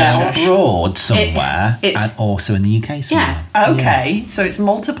somewhere else. Abroad somewhere, and also in the UK somewhere. Yeah. Okay, so it's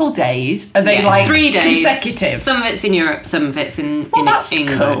multiple days. Are they 3 days consecutive? Some of it's in Europe, some of it's in That's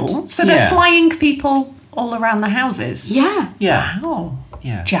England. cool. So they're flying people all around the houses. Yeah. Wow.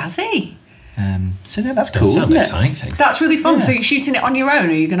 Yeah. Jazzy. So that's cool. Sounds Isn't it? exciting. That's really fun. So you're shooting it on your own, or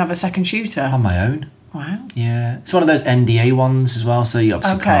are you going to have a second shooter? On my own. Wow. Yeah, it's one of those NDA ones as well, so you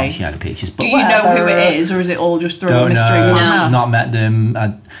obviously can't see any pictures. But do you know who it is, or is it all just through a mystery? Not met them.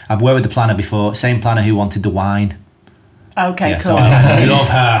 I've worked with the planner before. Same planner who wanted the wine. Okay, Yeah, cool. so I love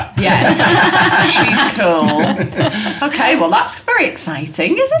her. Yeah, she's cool. Okay, well, that's very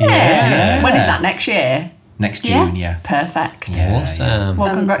exciting, isn't it? Yeah. When is that, next year? Next June, yeah. Perfect. Yeah, Awesome.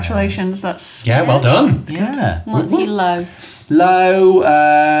 Well, congratulations. That's well done. Yeah. What's your low? Low,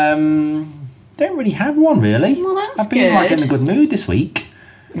 don't really have one, really. Well, that's I've been like good. in a good mood this week.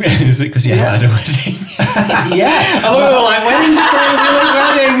 Is it because you had a wedding? Yeah. Oh, we were like, weddings are great, we like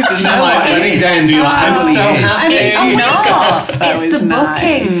weddings. And then like, weddings end, you're like, I'm totally so is. happy. It's not. That It's was the nice.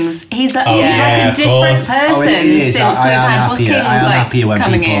 bookings. He's like, Oh, he's yeah, like a of different course. person it is. since we've had bookings I am like happier when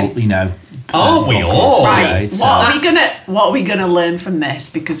coming people, in. you know. Aren't we book us, all? Right. so- What are we gonna learn from this?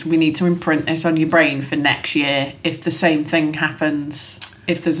 Because we need to imprint this on your brain for next year. If the same thing happens,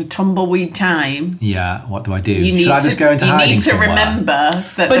 if there's a tumbleweed time, Yeah, what do I do? you need Should I just to, go into you hiding need to somewhere? remember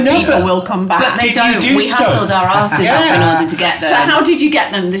that But the no, people but- will come back. But they Did you don't. do We stuff? hustled our asses off in order to get them. So how did you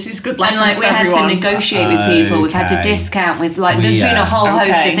get them? This is good and lessons like we for had everyone. to negotiate with people. We've had to Okay. discount. We've like there's been a whole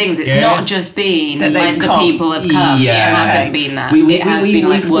host Okay. of things. It's Yeah. not just been That they've like the come. people have come. Yeah. It hasn't Okay. been that. It has been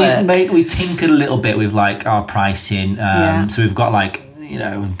like work. We've tinkered a little bit with like our pricing. Yeah. So we've got like, you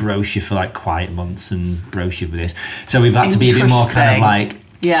know, brochure for like quiet months and brochure for this. So we've had to be a bit more kind of Interesting. like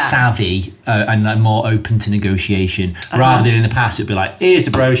Yeah. savvy and like more open to negotiation rather than in the past it'd be like, here's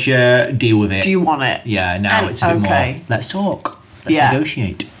the brochure, deal with it. Do you want it? Yeah, now And- it's a bit okay. more, let's talk, let's Yeah.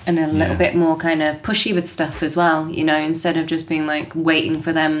 negotiate. And a little Yeah. bit more kind of pushy with stuff as well, you know, instead of just being like waiting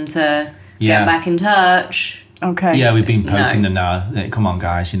for them to Yeah. get back in touch. Okay. Yeah, we've been poking No. them now. Come on,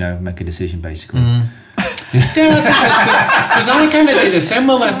 guys, you know, make a decision basically. Yeah, that's because I kind of did a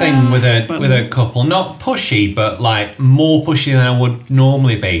similar thing with a couple, not pushy, but like more pushy than I would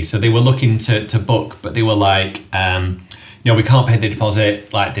normally be. So they were looking to book, but they were like, we can't pay the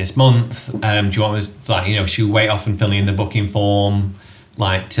deposit like this month. Do you want us like, should we wait off and fill in the booking form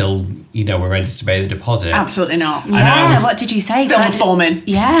like till we're ready to pay the deposit? Absolutely not. Yeah, what did you say? 'Cause Fill I the did- form in.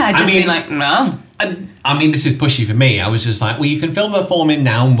 Yeah, I'd just mean- be like, no. I mean, this is pushy for me. I was just like, well, you can fill the form in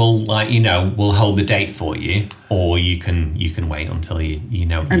now, and we'll hold the date for you, or you can wait until you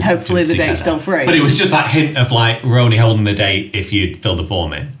know. And hopefully the together. date's still free. But it was just that hint of like, we're only holding the date if you fill the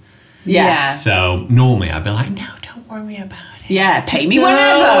form in. Yeah. So normally I'd be like, no, don't worry about it. Yeah, pay Just me go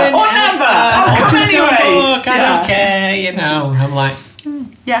whenever or never. I'll come just go anyway. book, I don't care, I'm like,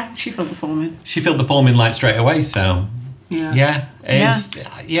 Yeah, she filled the form in. she filled the form in like straight away. So yeah,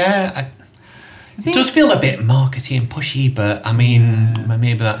 it does feel a bit markety and pushy, but I mean,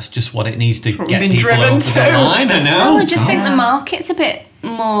 maybe that's just what it needs to what get we've been people driven over the to. line. I know. Oh, I just think the market's a bit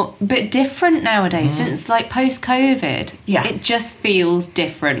different nowadays since like post-COVID. Yeah. It just feels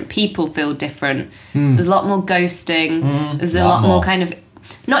different. People feel different. There's a lot more ghosting. There's a lot more kind of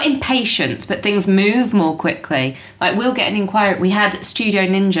not impatience, but things move more quickly. Like we'll get an inquiry. We had Studio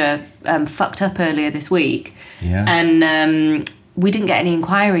Ninja fucked up earlier this week. Yeah. And we didn't get any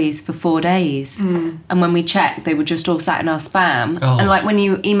inquiries for 4 days. And when we checked, they were just all sat in our spam. Oh. And like when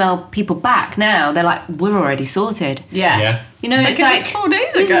you email people back now, they're like, we're already sorted. Yeah. Yeah. You know, It's it's like, like, it was 4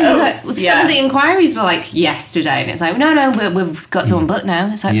 days this ago. is like- some Yeah. of the inquiries were like yesterday, and it's like, no, we've got someone booked now.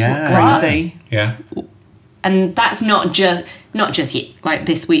 It's like, Yeah. what? Crazy. Yeah. And that's not just like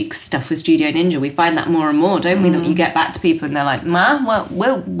this week's stuff with Studio Ninja. We find that more and more, don't we? That you get back to people and they're like, "Man, well,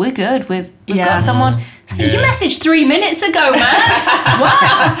 we're good. We've Yeah. got someone." It's like, you messaged 3 minutes ago, man. What?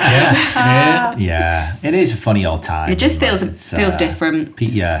 Yeah. Yeah, it is a funny old time. It just feels It's, different.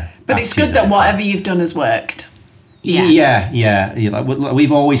 Yeah, But it's good that whatever you've done has worked. Yeah. Yeah. Like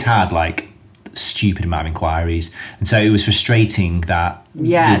we've always had like stupid amount of inquiries, and so it was frustrating that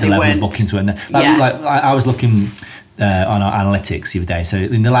Yeah, the they level weren't. of bookings were. Yeah. I was looking on our analytics the other day. So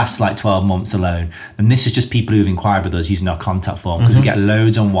in the last like 12 months alone, and this is just people who've inquired with us using our contact form, because we get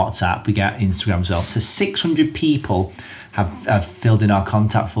loads on WhatsApp, we get Instagram as well. So 600 people have filled in our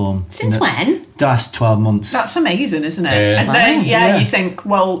contact form. Since when? The last 12 months. That's amazing, isn't it? Yeah. And then, Wow, yeah. you think,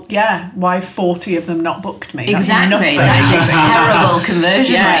 well, why 40 of them not booked me? That means Exactly. nothing. That is a terrible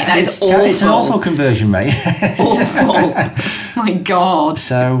conversion Yeah, rate. That is it's, awful. it's an awful conversion rate. Awful. My God.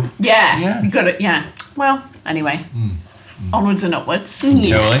 So Yeah, you got it. Yeah. Well, anyway, onwards and upwards.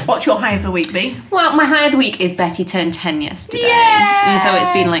 Yeah. Totally. What's your high of the week, B? Well, my high of the week is Betty turned 10 yesterday. Yeah. And so it's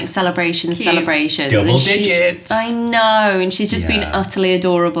been like celebrations. Double And she's- digits. I know. And she's just been Yeah. utterly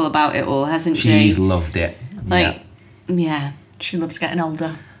adorable about it all, hasn't she? She's loved it. Like, yeah. She loves getting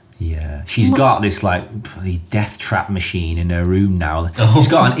older. Yeah, she's got this like bloody death trap machine in her room now. Oh. She's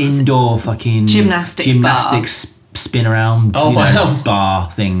got an indoor fucking Gymnastics bar. spin around wow.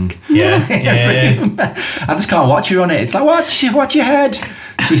 bar thing. Yeah. I just can't watch her on it. It's like watch your head.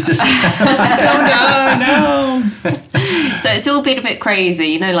 She's just No. So it's all been a bit crazy,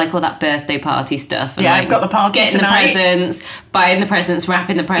 you know, like all that birthday party stuff. And Yeah, like I've got the party getting tonight. the presents, buying the presents,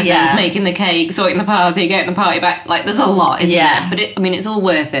 wrapping the presents, Yeah. making the cake, sorting the party, getting the party back. Like, there's a lot, isn't Yeah. there? But it's all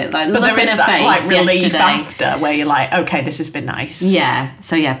worth it. Like, But look there at is her that face like relief yesterday. after where you're like, okay, this has been nice. Yeah.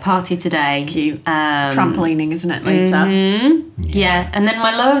 So yeah, party today. Cute. Trampolining, isn't it, later? Yeah. And then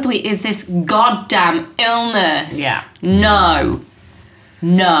my low of the week is this goddamn illness. Yeah. No.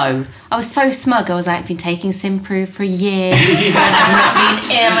 I was so smug. I was like, I've been taking Simprove for a year. And I've not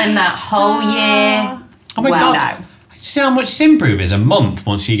been ill in that whole year. Oh my Well, God. You see how much Simprove is a month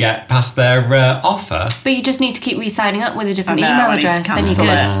once you get past their offer? But you just need to keep re-signing up with a different I know, email I need to address. Then you're cancel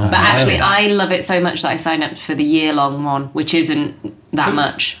good. it. But actually, I love it so much that I signed up for the year-long one, which isn't that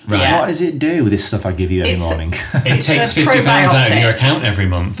much. Right. Yeah. What does it do with this stuff I give you every morning? It takes a £50 out of probiotic. your account every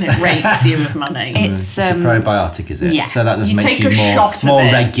month. It rakes you with money. It's It's a probiotic, is it? yeah. So that just you makes take you a shot more of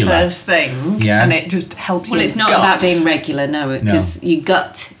it regular. first thing, Yeah. and it just helps you. well, it's not about being regular, no, because your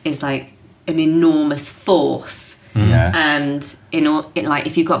gut is like an enormous force. Yeah. And like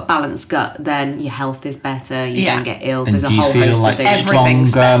if you've got balanced gut, then your health is better. You Yeah. don't get ill. And There's a do you whole feel host like of things.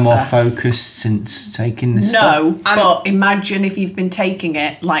 Everything's stronger, more better. focused since taking this stuff? No, but imagine if you've been taking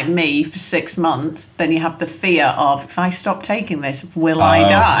it like me for 6 months, then you have the fear of, if I stop taking this, will I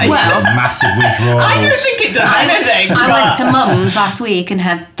die? Well- Massive withdrawals. I don't think it does anything. I but went to Mum's last week and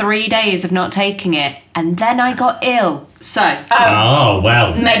had 3 days of not taking it, and then I got ill. So Oh,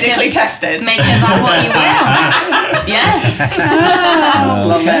 well. medically tested. make of that what you will. Yeah.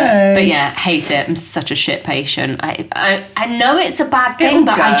 Love it. But yeah, hate it. I'm such a shit patient. I know it's a bad thing, It'll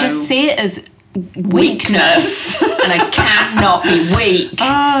but I go. just see it as weakness, and I cannot be weak.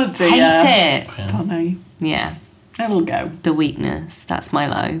 Oh dear. Hate it. Funny. Yeah, It'll go. the weakness. That's my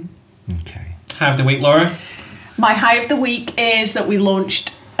low. Okay. Have the week, Laura. My high of the week is that we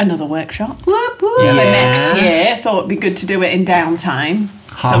launched another workshop Whoop, whoop. for next year. Thought it'd be good to do it in downtime.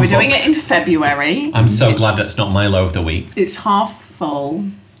 So we're doing it in February. I'm so glad that's not my low of the week. It's half full.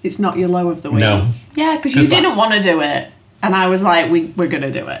 It's not your low of the week. No. Yeah, because you 'Cause didn't want to do it. And I was like, we're going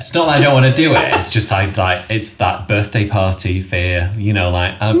to do it. It's not that I don't want to do it. It's just it's that birthday party fear. You know,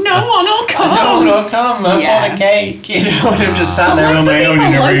 like No one will come. No one will come. I Yeah. want a cake. You know, and I'm just sat there on Loads of my own people,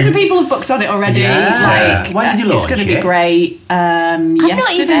 in a loads of room. people have booked on it already. Yeah. Like, When did you It's going launch to be it? great. I've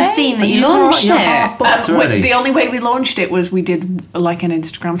not even Yesterday. seen that you launched You're it. half booked already. The only way we launched it was we did like an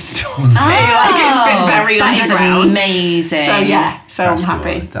Instagram story. Like it's been very that is underground. amazing. So yeah, That's I'm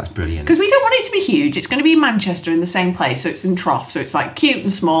happy. good. That's brilliant. Because we don't want it to be huge. It's going to be in Manchester in the same place. So it's in Trough. So it's like cute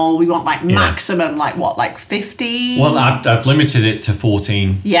and small. We want like maximum like 50. Well, I've limited it to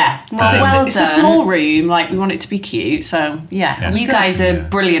 14. Yeah. Well, So well it's a done. small room. Like we want it to be cute. So yeah. You guys are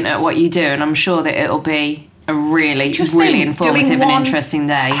brilliant at what you do, and I'm sure that it'll be a really, Just really think, informative doing and one- interesting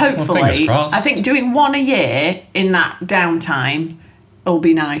day. Hopefully, fingers crossed. I think doing one a year in that downtime will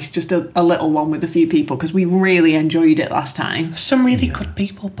be nice. Just a little one with a few people because we really enjoyed it last time. Some really good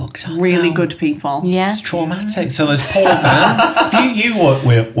people booked. Really good people. Yeah. It's traumatic. So there's Paul Van. You work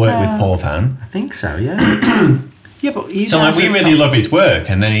with Paul Van. I think so, yeah. Yeah, but you So guys like we are really top- love his work,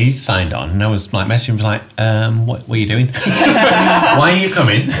 and then he signed on, and I was like messaging him like, what are you doing? Why are you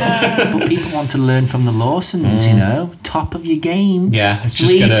coming? But people want to learn from the Lawsons, you know. Top of your game. Yeah, it's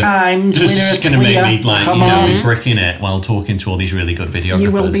just 3 gonna times just winner of gonna make Twitter. me like Come you know on. bricking it while talking to all these really good videographers.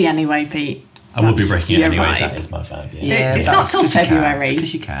 You will be anyway, Pete. I will be That's breaking it your anyway. vibe. That is my vibe. Yeah. Yeah, It's that's not till 'cause you can. February.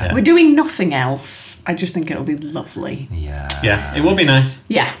 Because you can. We're doing nothing else. I just think it'll be lovely. Yeah. Yeah, it will be nice.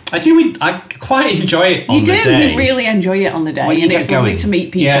 Yeah. I quite enjoy it on You do. the day. You really enjoy it on the day, When you and get it's lovely going. to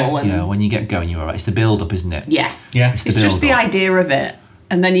meet people. Yeah. And Yeah, when you get going, you're all right. It's the build-up, isn't it? yeah. Yeah. It's the It's just the build-up. idea of it,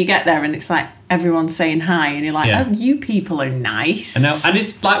 and then you get there, and it's like everyone's saying hi, and you're like, Yeah. "Oh, you people are nice." And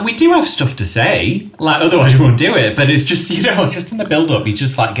it's like we do have stuff to say, like otherwise we won't do it. But it's just just in the build-up, you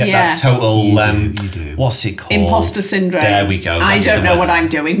just like get Yeah. that total You do. what's it called? Imposter syndrome. There we go. I That's don't the know word. what I'm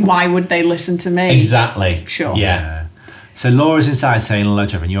doing. Why would they listen to me? Exactly. Sure. Yeah. So Laura's inside saying hello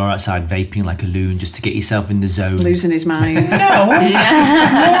to everyone. You're outside vaping like a loon just to get yourself in the zone. Losing his mind. I'll be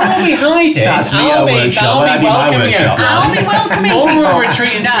hiding. That's me at a I'll workshop. When I I'll do be my welcoming you. workshop. I'll be welcoming Laura people. will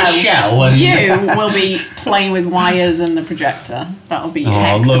retreat into No, a shell. And You will be playing with wires and the projector. That'll be you. Oh,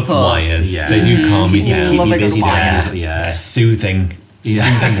 I Tech love support. wires. Yeah. They do calm me Keep you down. Keep Love you a good busy wire. there. Yeah, soothing. Yeah.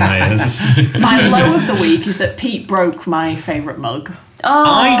 Soothing wires. My low of the week is that Pete broke my favourite mug.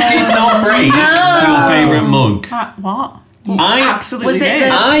 I did not break your favourite mug. What? I Absolutely Was it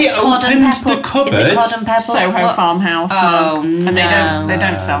did. the I cod and opened the pepper? cupboard. Is it cod and pepper? Soho What? Farmhouse Oh, mug. And no. they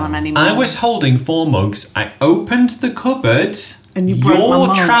don't sell them anymore. I was holding 4 mugs. I opened the cupboard And you broke my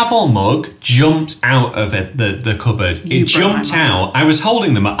mug. travel mug jumped out of the cupboard. It jumped out. I was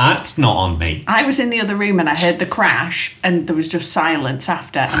holding them. That's not on me. I was in the other room and I heard the crash and there was just silence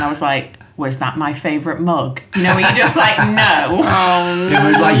after. And I was like, was that my favourite mug? You know, where you're just like, no. It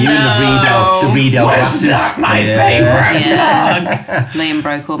was like you in the Riedel glasses. Was that my favourite mug? Liam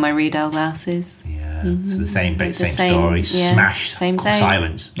broke all my Riedel glasses. Yeah. So the same story. Smashed. Same.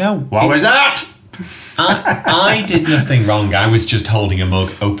 Silence. No. What was that? I did nothing wrong. I was just holding a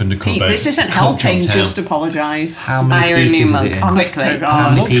mug, opened a cupboard. This isn't helping. Just apologise. How many pieces is it? Quickly.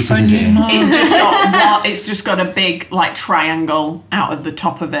 How many pieces is it? It's just got a big like triangle out of the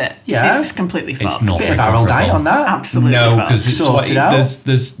top of it. Yeah. It's completely fucked. It's not Bit of barrel diet on that. Absolutely No, fucked.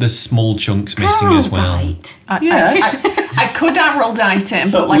 because there's small chunks missing as well. Yes. I could Arrow diet it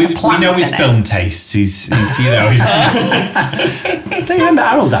and put like a plant we know his in film it. tastes. He's you know. He's, Don't you remember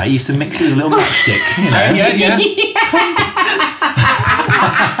Harold? I used to mix it with a little matchstick. You know. yeah.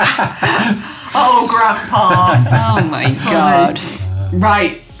 Oh, Grandpa. Oh my God.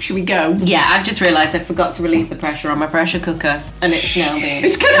 Right, should we go? Yeah, I've just realised I forgot to release the pressure on my pressure cooker, and it's now being...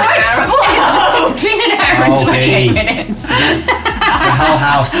 It's going to explode. It's been an hour and 28 minutes. The whole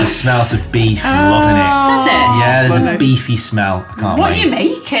house smells of beef. I'm loving it. Does it? Yeah, there's funny. a beefy smell. I can't What wait. are you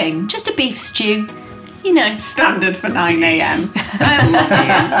making? Just a beef stew. You know. Standard for 9 a.m. I love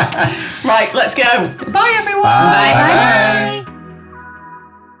it. Right, let's go. Bye, everyone. Bye. Bye.